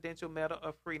Presidential Medal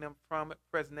of Freedom from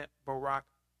President Barack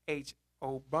H.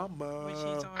 Obama. Which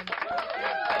he's on.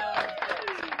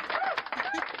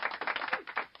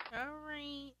 All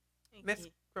right. Let's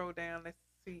scroll down. Let's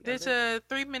see. There's a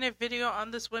 3-minute video on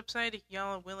this website if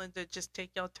y'all are willing to just take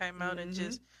y'all time out and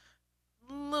just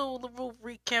little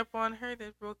recap on her.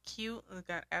 That's real cute. We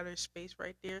got outer space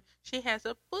right there. She has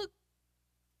a book.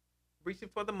 Reaching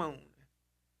for the Moon.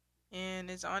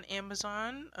 And it's on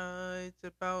Amazon. It's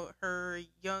about her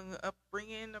young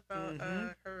upbringing, about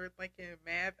her like in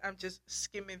math. I'm just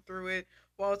skimming through it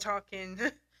while talking,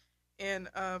 and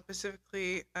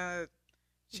specifically,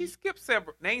 she skipped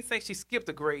several. They ain't say she skipped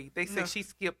a grade. They say she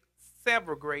skipped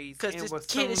several grades and was was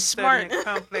soon studying smart.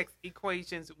 Complex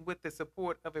equations with the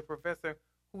support of a professor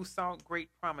who saw great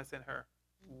promise in her.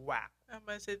 Wow. I'm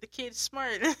about to say the kid's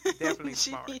smart. Definitely she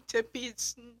smart. She need to be in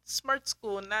smart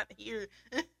school, not here.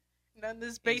 Not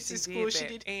this basic school. She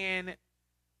did. And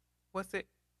what's it?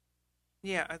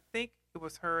 Yeah, I think it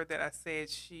was her that I said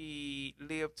she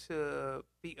lived to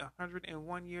be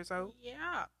 101 years old.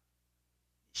 Yeah.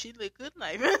 She lived good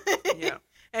life. Yeah.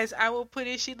 As I will put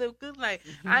it, she lived good life.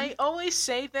 I always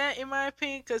say that in my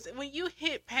opinion, because when you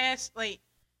hit past like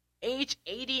age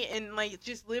 80 and like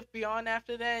just live beyond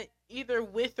after that, either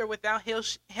with or without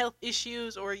health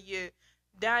issues, or you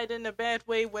died in a bad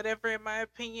way, whatever, in my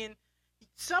opinion,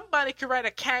 somebody could write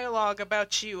a catalog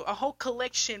about you, a whole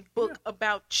collection book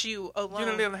about you alone. You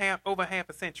done lived over half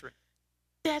a century.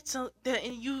 And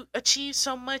you achieved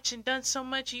so much and done so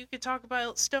much. You could talk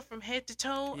about stuff from head to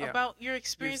toe about your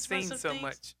experience. You've seen so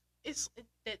much.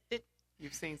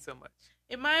 You've seen so much.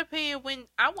 In my opinion, when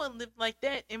I want to live like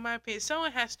that, in my opinion,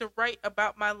 someone has to write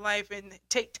about my life and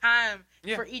take time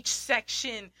for each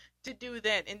section to do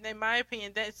that. And in my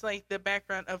opinion, that's like the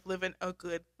background of living a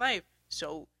good life.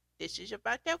 So this is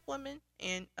about that woman,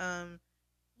 and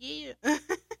we're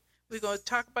gonna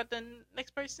talk about the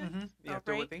next person. Yeah,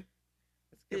 Dorothy.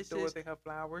 Let's give Dorothy her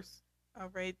flowers. All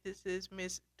right, this is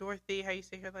Miss Dorothy. How you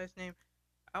say her last name?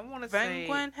 I want to say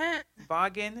Vaughan.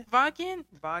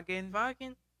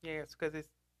 Yeah, it's because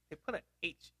they put an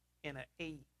H and an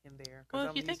A in there. Well,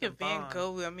 if you think of Van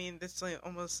Gogh, I mean, that's like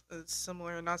almost a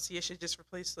similar enunciation. Just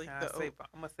replace like the O.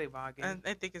 I'm gonna say Vaughan.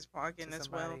 I think it's Vaughan as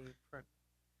well.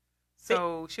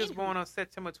 So she was born on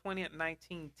September 20th,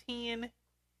 1910,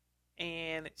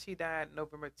 and she died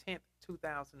November 10th,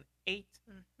 2008.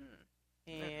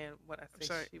 And what I say,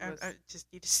 sorry, she was. I just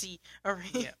need to see. All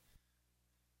right. Yeah.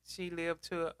 She lived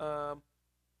to a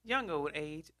young old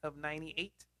age of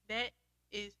 98. That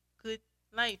is good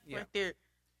life right there.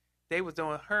 They was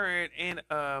doing her and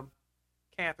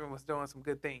Catherine was doing some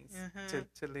good things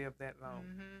to live that long.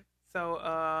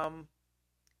 So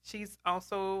she's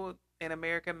also an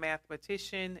American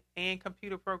mathematician and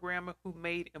computer programmer who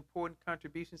made important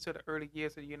contributions to the early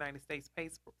years of the United States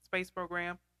space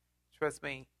program. Trust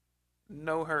me,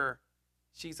 know her.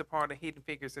 She's a part of Hidden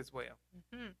Figures as well.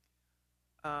 Did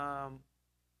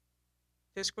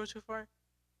I scroll too far?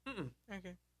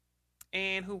 Okay.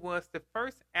 And who was the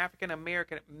first African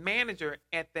American manager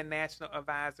at the National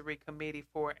Advisory Committee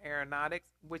for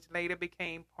Aeronautics, which later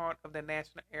became part of the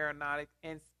National Aeronautics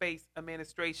and Space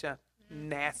Administration,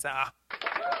 NASA.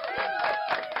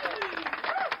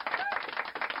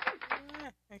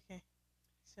 Okay.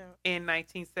 So in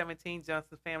 1917,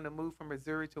 Johnson's family moved from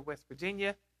Missouri to West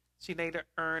Virginia. She later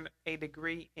earned a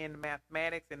degree in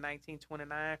mathematics in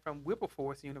 1929 from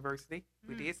Wilberforce University.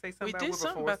 We did say something about Wilberforce.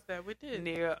 Something about that. We did.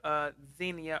 Near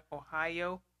Xenia,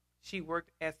 Ohio. She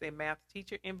worked as a math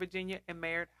teacher in Virginia and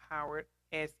married Howard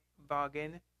S.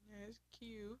 Vaughan. That's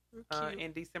cute.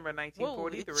 In December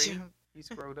 1943. Whoa, you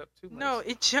scrolled up too much. No,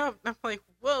 it jumped. I'm like,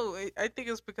 whoa. I think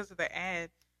it was because of the ad.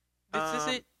 This is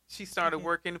it. She started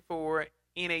working for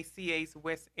NACA's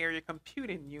West Area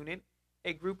Computing Unit,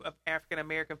 a group of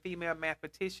African-American female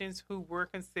mathematicians who were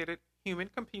considered human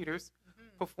computers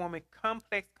performing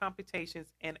complex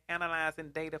computations and analyzing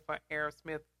data for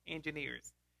Aerosmith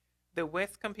engineers. The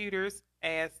West computers,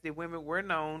 as the women were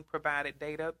known, provided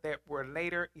data that were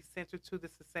later essential to the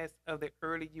success of the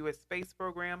early U.S. space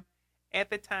program.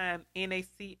 At the time,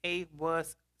 NACA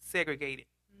was segregated.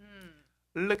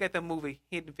 Look at the movie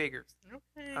Hidden Figures.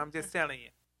 Okay. I'm just telling you.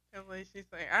 She's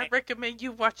like, I recommend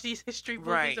you watch these history movies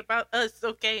Right. about us,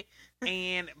 okay?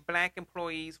 And black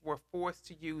employees were forced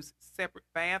to use separate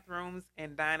bathrooms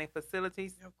and dining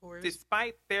facilities. Of course.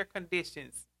 Despite their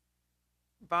conditions,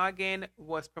 Vaughan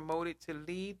was promoted to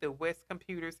lead the West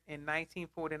Computers in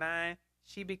 1949.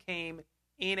 She became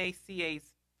NACA's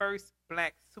first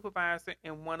black supervisor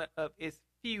and one of its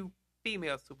few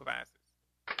female supervisors.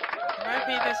 In my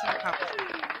opinion, that's an accomplishment.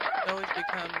 To always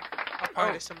become a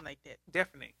part of something like that.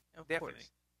 Definitely. Of Definitely.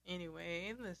 course.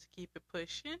 Anyway, let's keep it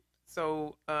pushing.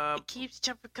 So, it keeps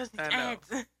jumping because it's I know.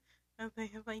 ads. I'm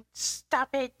like, stop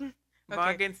it. Okay.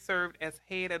 Vaughan served as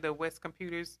head of the West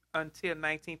Computers until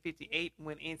 1958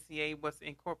 when NCA was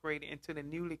incorporated into the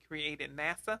newly created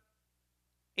NASA.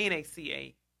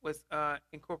 NACA was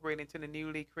incorporated into the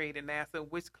newly created NASA,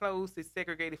 which closed the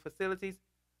segregated facilities.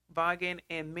 Vaughan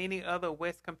and many other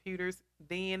West Computers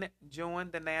then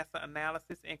joined the NASA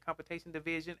Analysis and Computation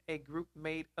Division, a group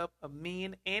made up of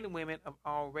men and women of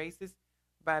all races.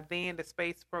 By then, the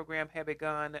space program had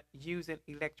begun using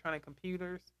electronic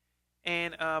computers,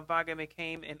 and Vaughan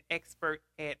became an expert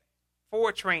at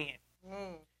Fortran,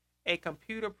 a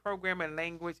computer programming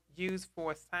language used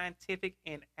for scientific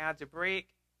and algebraic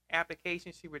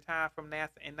applications. She retired from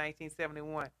NASA in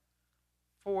 1971.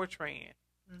 Fortran.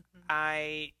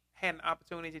 I had an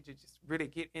opportunity to just really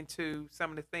get into some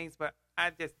of the things, but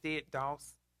I just did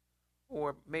DOS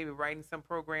or maybe writing some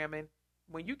programming.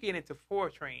 When you get into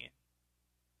Fortran,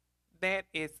 that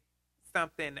is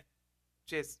something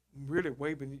just really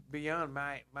way beyond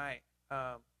my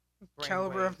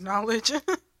caliber of knowledge.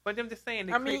 But I'm just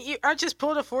saying. I just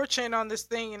pulled a Fortran on this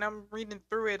thing and I'm reading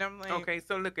through it. I'm like, okay,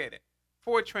 so look at it.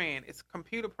 Fortran is a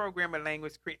computer programming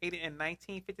language created in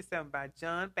 1957 by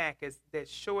John Backus that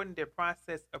shortened the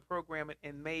process of programming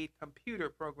and made computer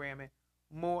programming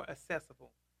more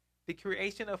accessible. The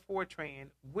creation of Fortran,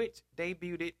 which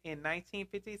debuted in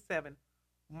 1957,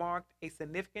 marked a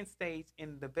significant stage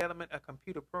in the development of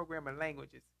computer programming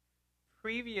languages.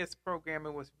 Previous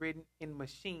programming was written in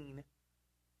machine,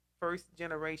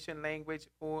 first-generation language,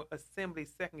 or assembly,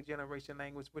 second-generation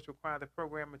language, which required the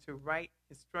programmer to write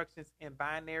instructions in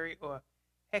binary or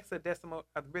hexadecimal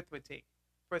arithmetic.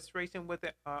 Frustration with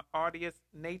the arduous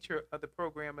nature of the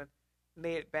programming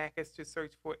led Backus to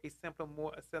search for a simpler,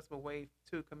 more accessible way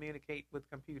to communicate with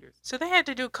computers. So they had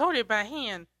to do code it by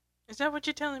hand. Is that what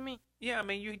you're telling me? Yeah, I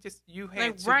mean, you had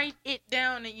like to write it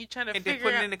down and you try to and figure then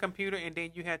put out. it in the computer, and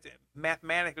then you had to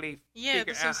mathematically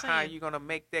figure out how you're gonna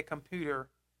make the computer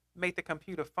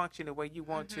function the way you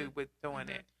want to with doing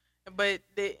that. But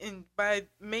by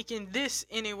making this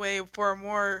anyway for a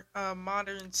more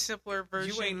modern, simpler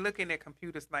version, you ain't looking at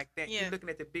computers like that. Yeah. You're looking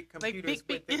at the big computers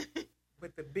like big,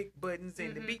 with the big buttons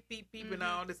and the beep beep beep and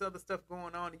all this other stuff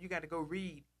going on, and you got to go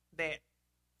read that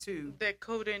too. That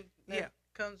coding that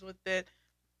comes with that.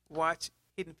 Watch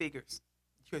Hidden Figures,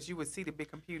 because you would see the big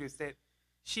computers that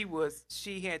she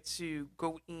had to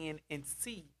go in and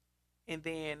see, and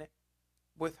then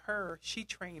with her, she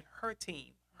trained her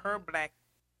team, her black,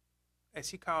 as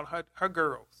she called her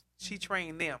girls. She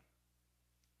trained them.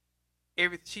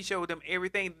 She showed them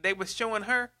everything they was showing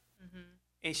her,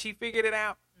 and she figured it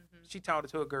out. She taught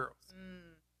it to her girls.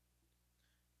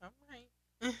 All right.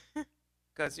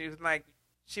 Because she was like,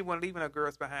 she wasn't leaving her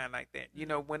girls behind like that. You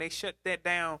know, when they shut that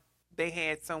down, they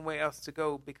had somewhere else to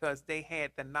go because they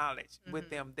had the knowledge with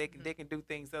them. They can do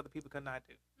things other people could not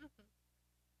do.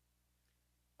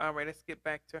 All right, let's get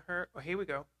back to her. Oh, here we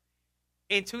go.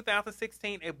 In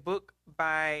 2016, a book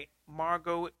by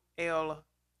Margot Lee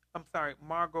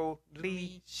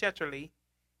Shetterly,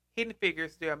 Hidden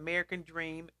Figures, The American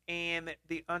Dream, and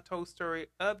the Untold Story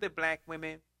of the Black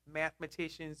Women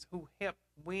Mathematicians Who Helped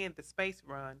Win the Space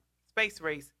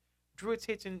Race, drew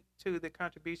attention to the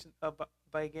contribution of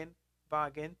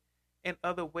Vaughan and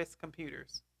other West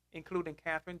computers, including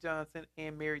Katherine Johnson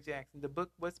and Mary Jackson. The book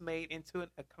was made into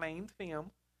an acclaimed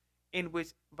film in which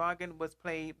Vaughan was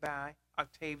played by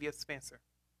Octavia Spencer.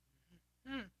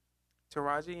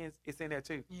 Taraji is in there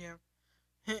too. Yeah.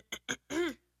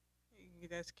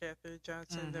 That's Katherine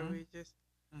Johnson that we just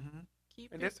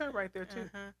keep. And that's her right there too.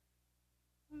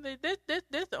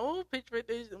 That's the old picture right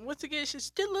there. Once again, she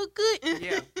still look good.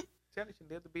 Yeah. Tell her she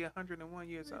lived to be 101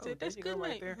 years old. That's good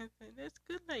life. Right there. That's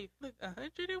good life. Look,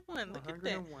 101. Look 101. at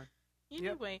that.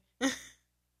 Anyway.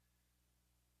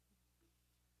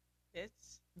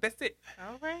 That's it.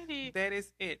 Alrighty. That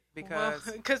is it.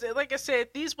 Because like I said,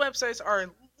 these websites are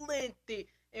lengthy,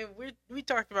 and we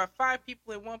talked about 5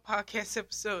 people in one podcast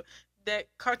episode that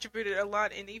contributed a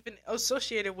lot, and even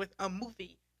associated with a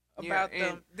movie about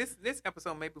them. This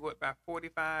episode maybe about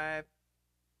 45,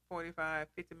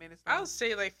 50 minutes long? I'll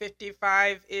say like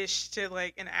 55-ish to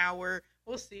like an hour.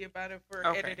 We'll see about it for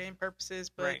editing purposes,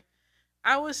 but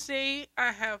I would say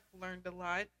I have learned a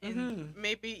lot, and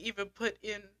maybe even put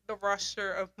in the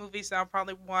roster of movies that I'll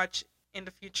probably watch in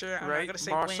the future. I'm not going to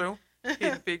say Marshall, when.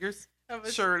 Hidden Figures,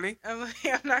 Shirley. I'm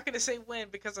not going to say when,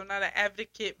 because I'm not an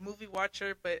advocate movie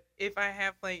watcher, but if I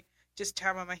have like just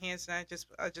time on my hands and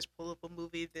I just pull up a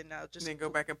movie, then I'll just go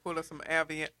back and pull up some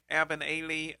Alvin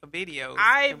Ailey videos.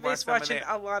 I miss watching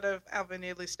a lot of Alvin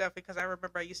Ailey stuff, because I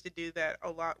remember I used to do that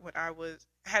a lot when I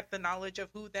had the knowledge of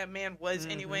who that man was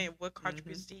anyway, and what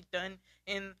contributions he'd done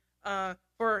in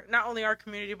for not only our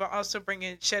community, but also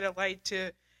shed a light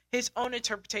to his own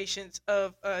interpretations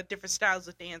of different styles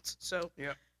of dance. So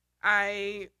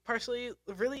I personally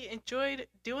really enjoyed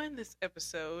doing this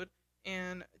episode,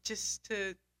 and just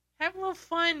to have a little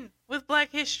fun with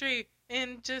Black history,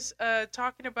 and just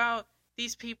talking about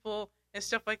these people and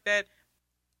stuff like that.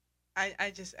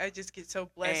 I just get so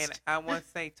blessed. And I want to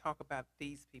say talk about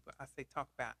these people. I say talk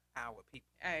about our people.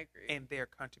 I agree. And their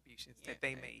contributions that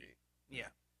they made. Agree. Yeah.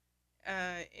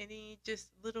 Any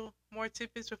just little more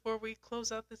tidbits before we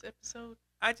close out this episode?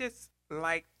 I just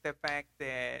like the fact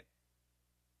that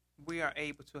we are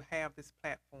able to have this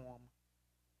platform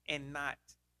and not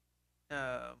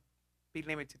be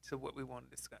limited to what we want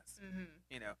to discuss.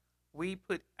 We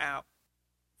put out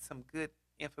some good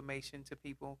information to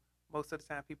people. Most of the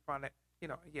time, people probably, I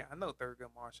know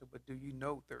Thurgood Marshall, but do you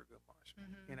know Thurgood Marshall?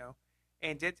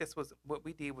 And that just was what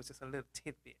we did, was just a little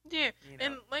tidbit. Yeah,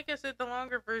 and like I said, the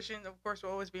longer version, of course,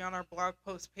 will always be on our blog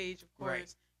post page, of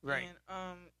course. Right.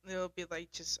 And it'll be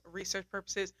like just research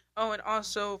purposes. Oh, and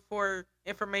also for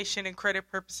information and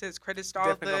credit purposes, credits to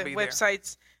all the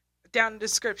websites down in the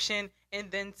description,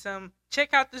 and then some.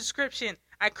 Check out the description.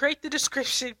 I create the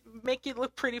description, make it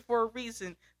look pretty for a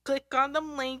reason. Click on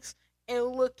them links and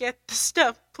look at the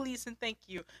stuff, please and thank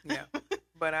you. Yeah,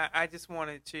 but I just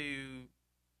wanted to,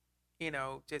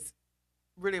 just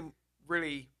really,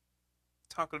 really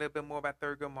talk a little bit more about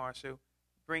Thurgood Marshall,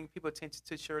 bring people attention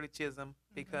to Shirley Chisholm,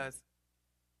 because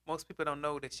most people don't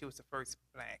know that she was the first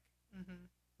Black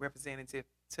representative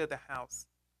to the House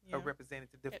of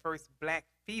Representatives, the first Black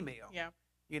female. Yeah.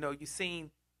 You've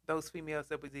seen those females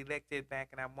that was elected back,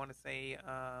 and I want to say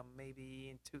maybe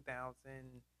in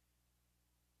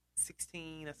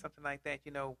 2016 or something like that.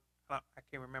 I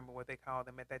can't remember what they called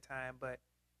them at that time, but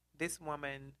this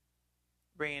woman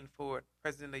ran for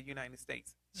president of the United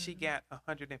States. She got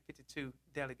 152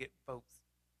 delegate votes,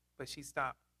 but she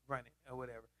stopped running or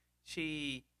whatever.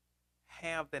 She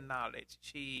had the knowledge.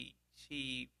 She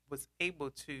was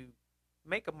able to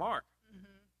make a mark.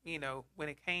 When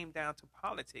it came down to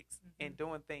politics and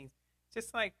doing things,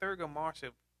 just like Thurgood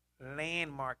Marshall,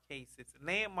 landmark cases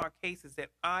that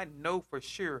I know for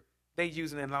sure they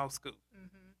using in law school.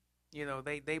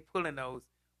 They pulling those.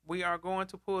 We are going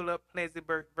to pull up Plessy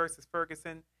versus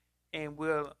Ferguson, and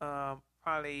we'll I'll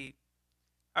probably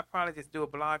just do a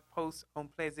blog post on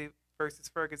Plessy versus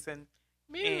Ferguson.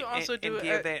 Maybe also do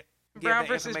Brown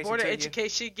versus Board of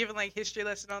Education, giving like history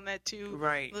lesson on that too.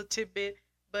 Right. Little tidbit,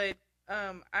 but.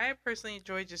 I personally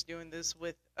enjoy just doing this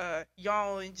with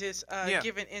y'all, and just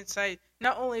giving insight,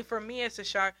 not only for me as a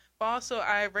shock, but also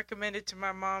I recommended to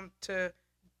my mom to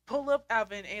pull up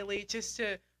Alvin Ailey, just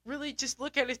to really just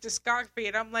look at his discography.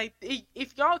 And I'm like,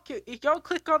 if y'all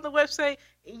click on the website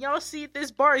and y'all see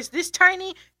this bar is this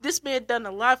tiny, this man done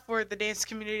a lot for the dance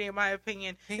community, in my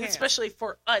opinion, especially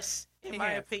for us. In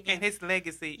my opinion, and his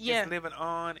legacy is living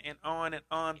on and on and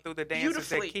on through the dancers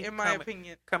that keep in my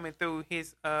opinion, coming through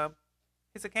his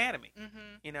academy.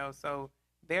 So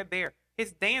they're there.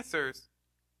 His dancers,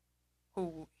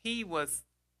 who he was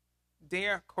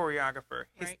their choreographer,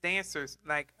 his dancers,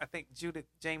 like I think Judith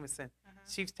Jamison,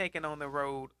 she's taken on the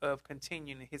road of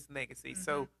continuing his legacy.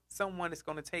 So someone is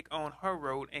going to take on her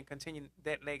road and continue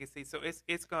that legacy. So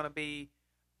it's going to be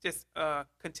just a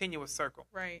continuous circle,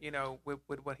 right?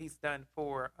 With what he's done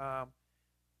for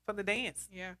the dance.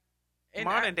 Yeah. And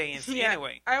modern dance,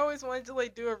 anyway. I always wanted to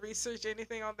do a research,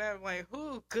 anything on that. I'm like,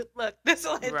 good luck. That's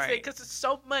all I'd say, because it's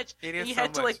so much. It is. You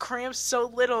had to cram so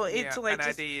little into and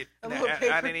just I did. A little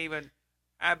paper. I didn't even.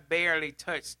 I barely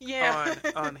touched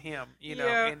on him, in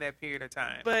that period of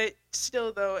time. But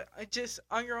still, though, just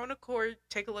on your own accord,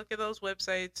 take a look at those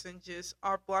websites and just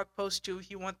our blog post too,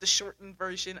 if you want the shortened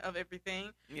version of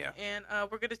everything. Yeah. And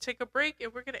we're gonna take a break,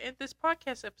 and we're gonna end this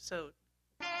podcast episode.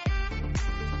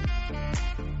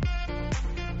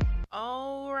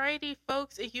 Alrighty,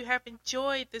 folks, if you have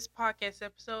enjoyed this podcast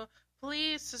episode,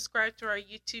 please subscribe to our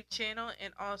YouTube channel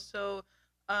and also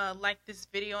like this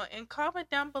video and comment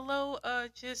down below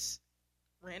just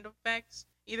random facts,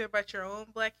 either about your own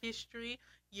Black history,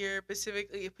 your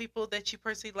specifically people that you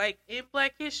personally like in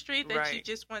Black history that you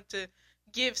just want to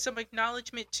give some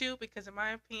acknowledgement to, because in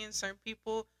my opinion, certain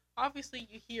people, obviously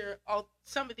you hear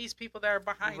some of these people that are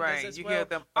behind us as you well. Hear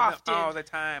them often. all the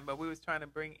time, but we was trying to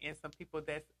bring in some people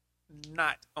that's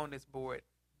not on this board.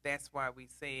 That's why we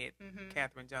said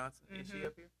Katherine Johnson. Is she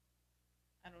up here?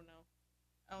 I don't know.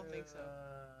 I don't think so.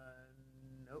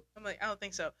 Nope. I'm like, I don't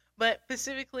think so. But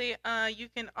specifically, you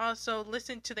can also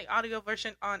listen to the audio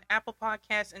version on Apple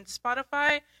Podcasts and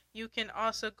Spotify. You can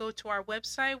also go to our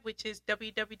website, which is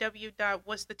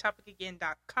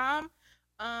www.whatsthetopicagain.com.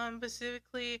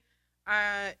 Specifically,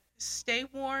 stay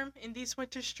warm in these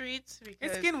winter streets.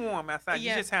 Because it's getting warm outside.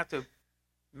 You just have to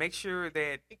make sure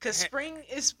that... Because spring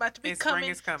is about to be coming.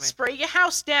 Spring is coming. Spray your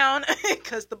house down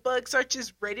because the bugs are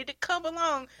just ready to come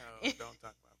along. Oh, don't talk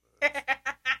about bugs. Do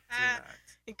not.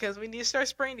 Because we need to start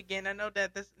spraying again. I know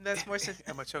that's more sensitive.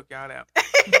 I'm going to choke y'all out.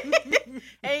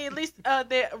 Hey, at least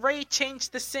Ray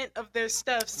changed the scent of their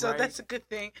stuff, so that's a good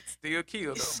thing. Still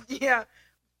kill, though. Yeah.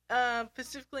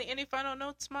 Specifically, any final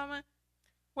notes, Mama?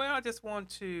 Well, I just want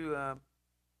to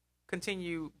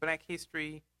continue Black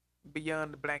History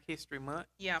beyond the Black History Month.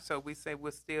 Yeah. So we say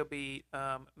we'll still be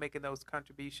making those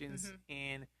contributions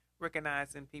and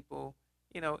recognizing people,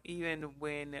 even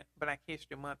when Black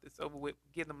History Month is over with,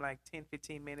 give them like 10,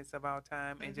 15 minutes of our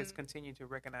time and just continue to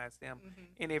recognize them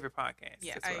in every podcast.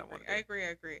 Yeah, That's what I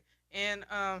agree. And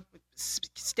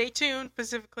stay tuned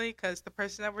specifically because the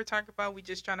person that we're talking about, we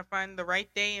just trying to find the right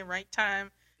day and right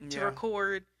time to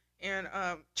record. And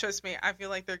trust me, I feel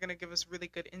like they're going to give us really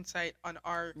good insight on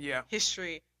our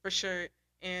history for sure.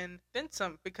 And then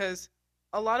some, because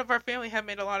a lot of our family have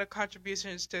made a lot of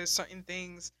contributions to certain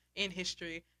things in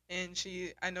history. And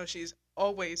I know she's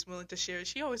always willing to share.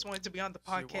 She always wanted to be on the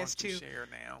podcast too. She wants to share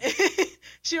now.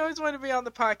 She always wanted to be on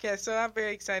the podcast, so I'm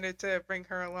very excited to bring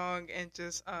her along and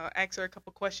just ask her a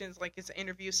couple questions, like it's an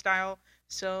interview style.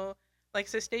 So, like I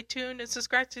said, stay tuned and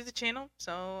subscribe to the channel.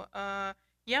 So,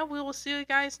 we will see you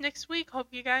guys next week. Hope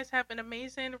you guys have an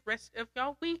amazing rest of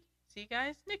y'all week. See you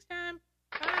guys next time.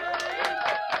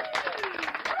 Bye.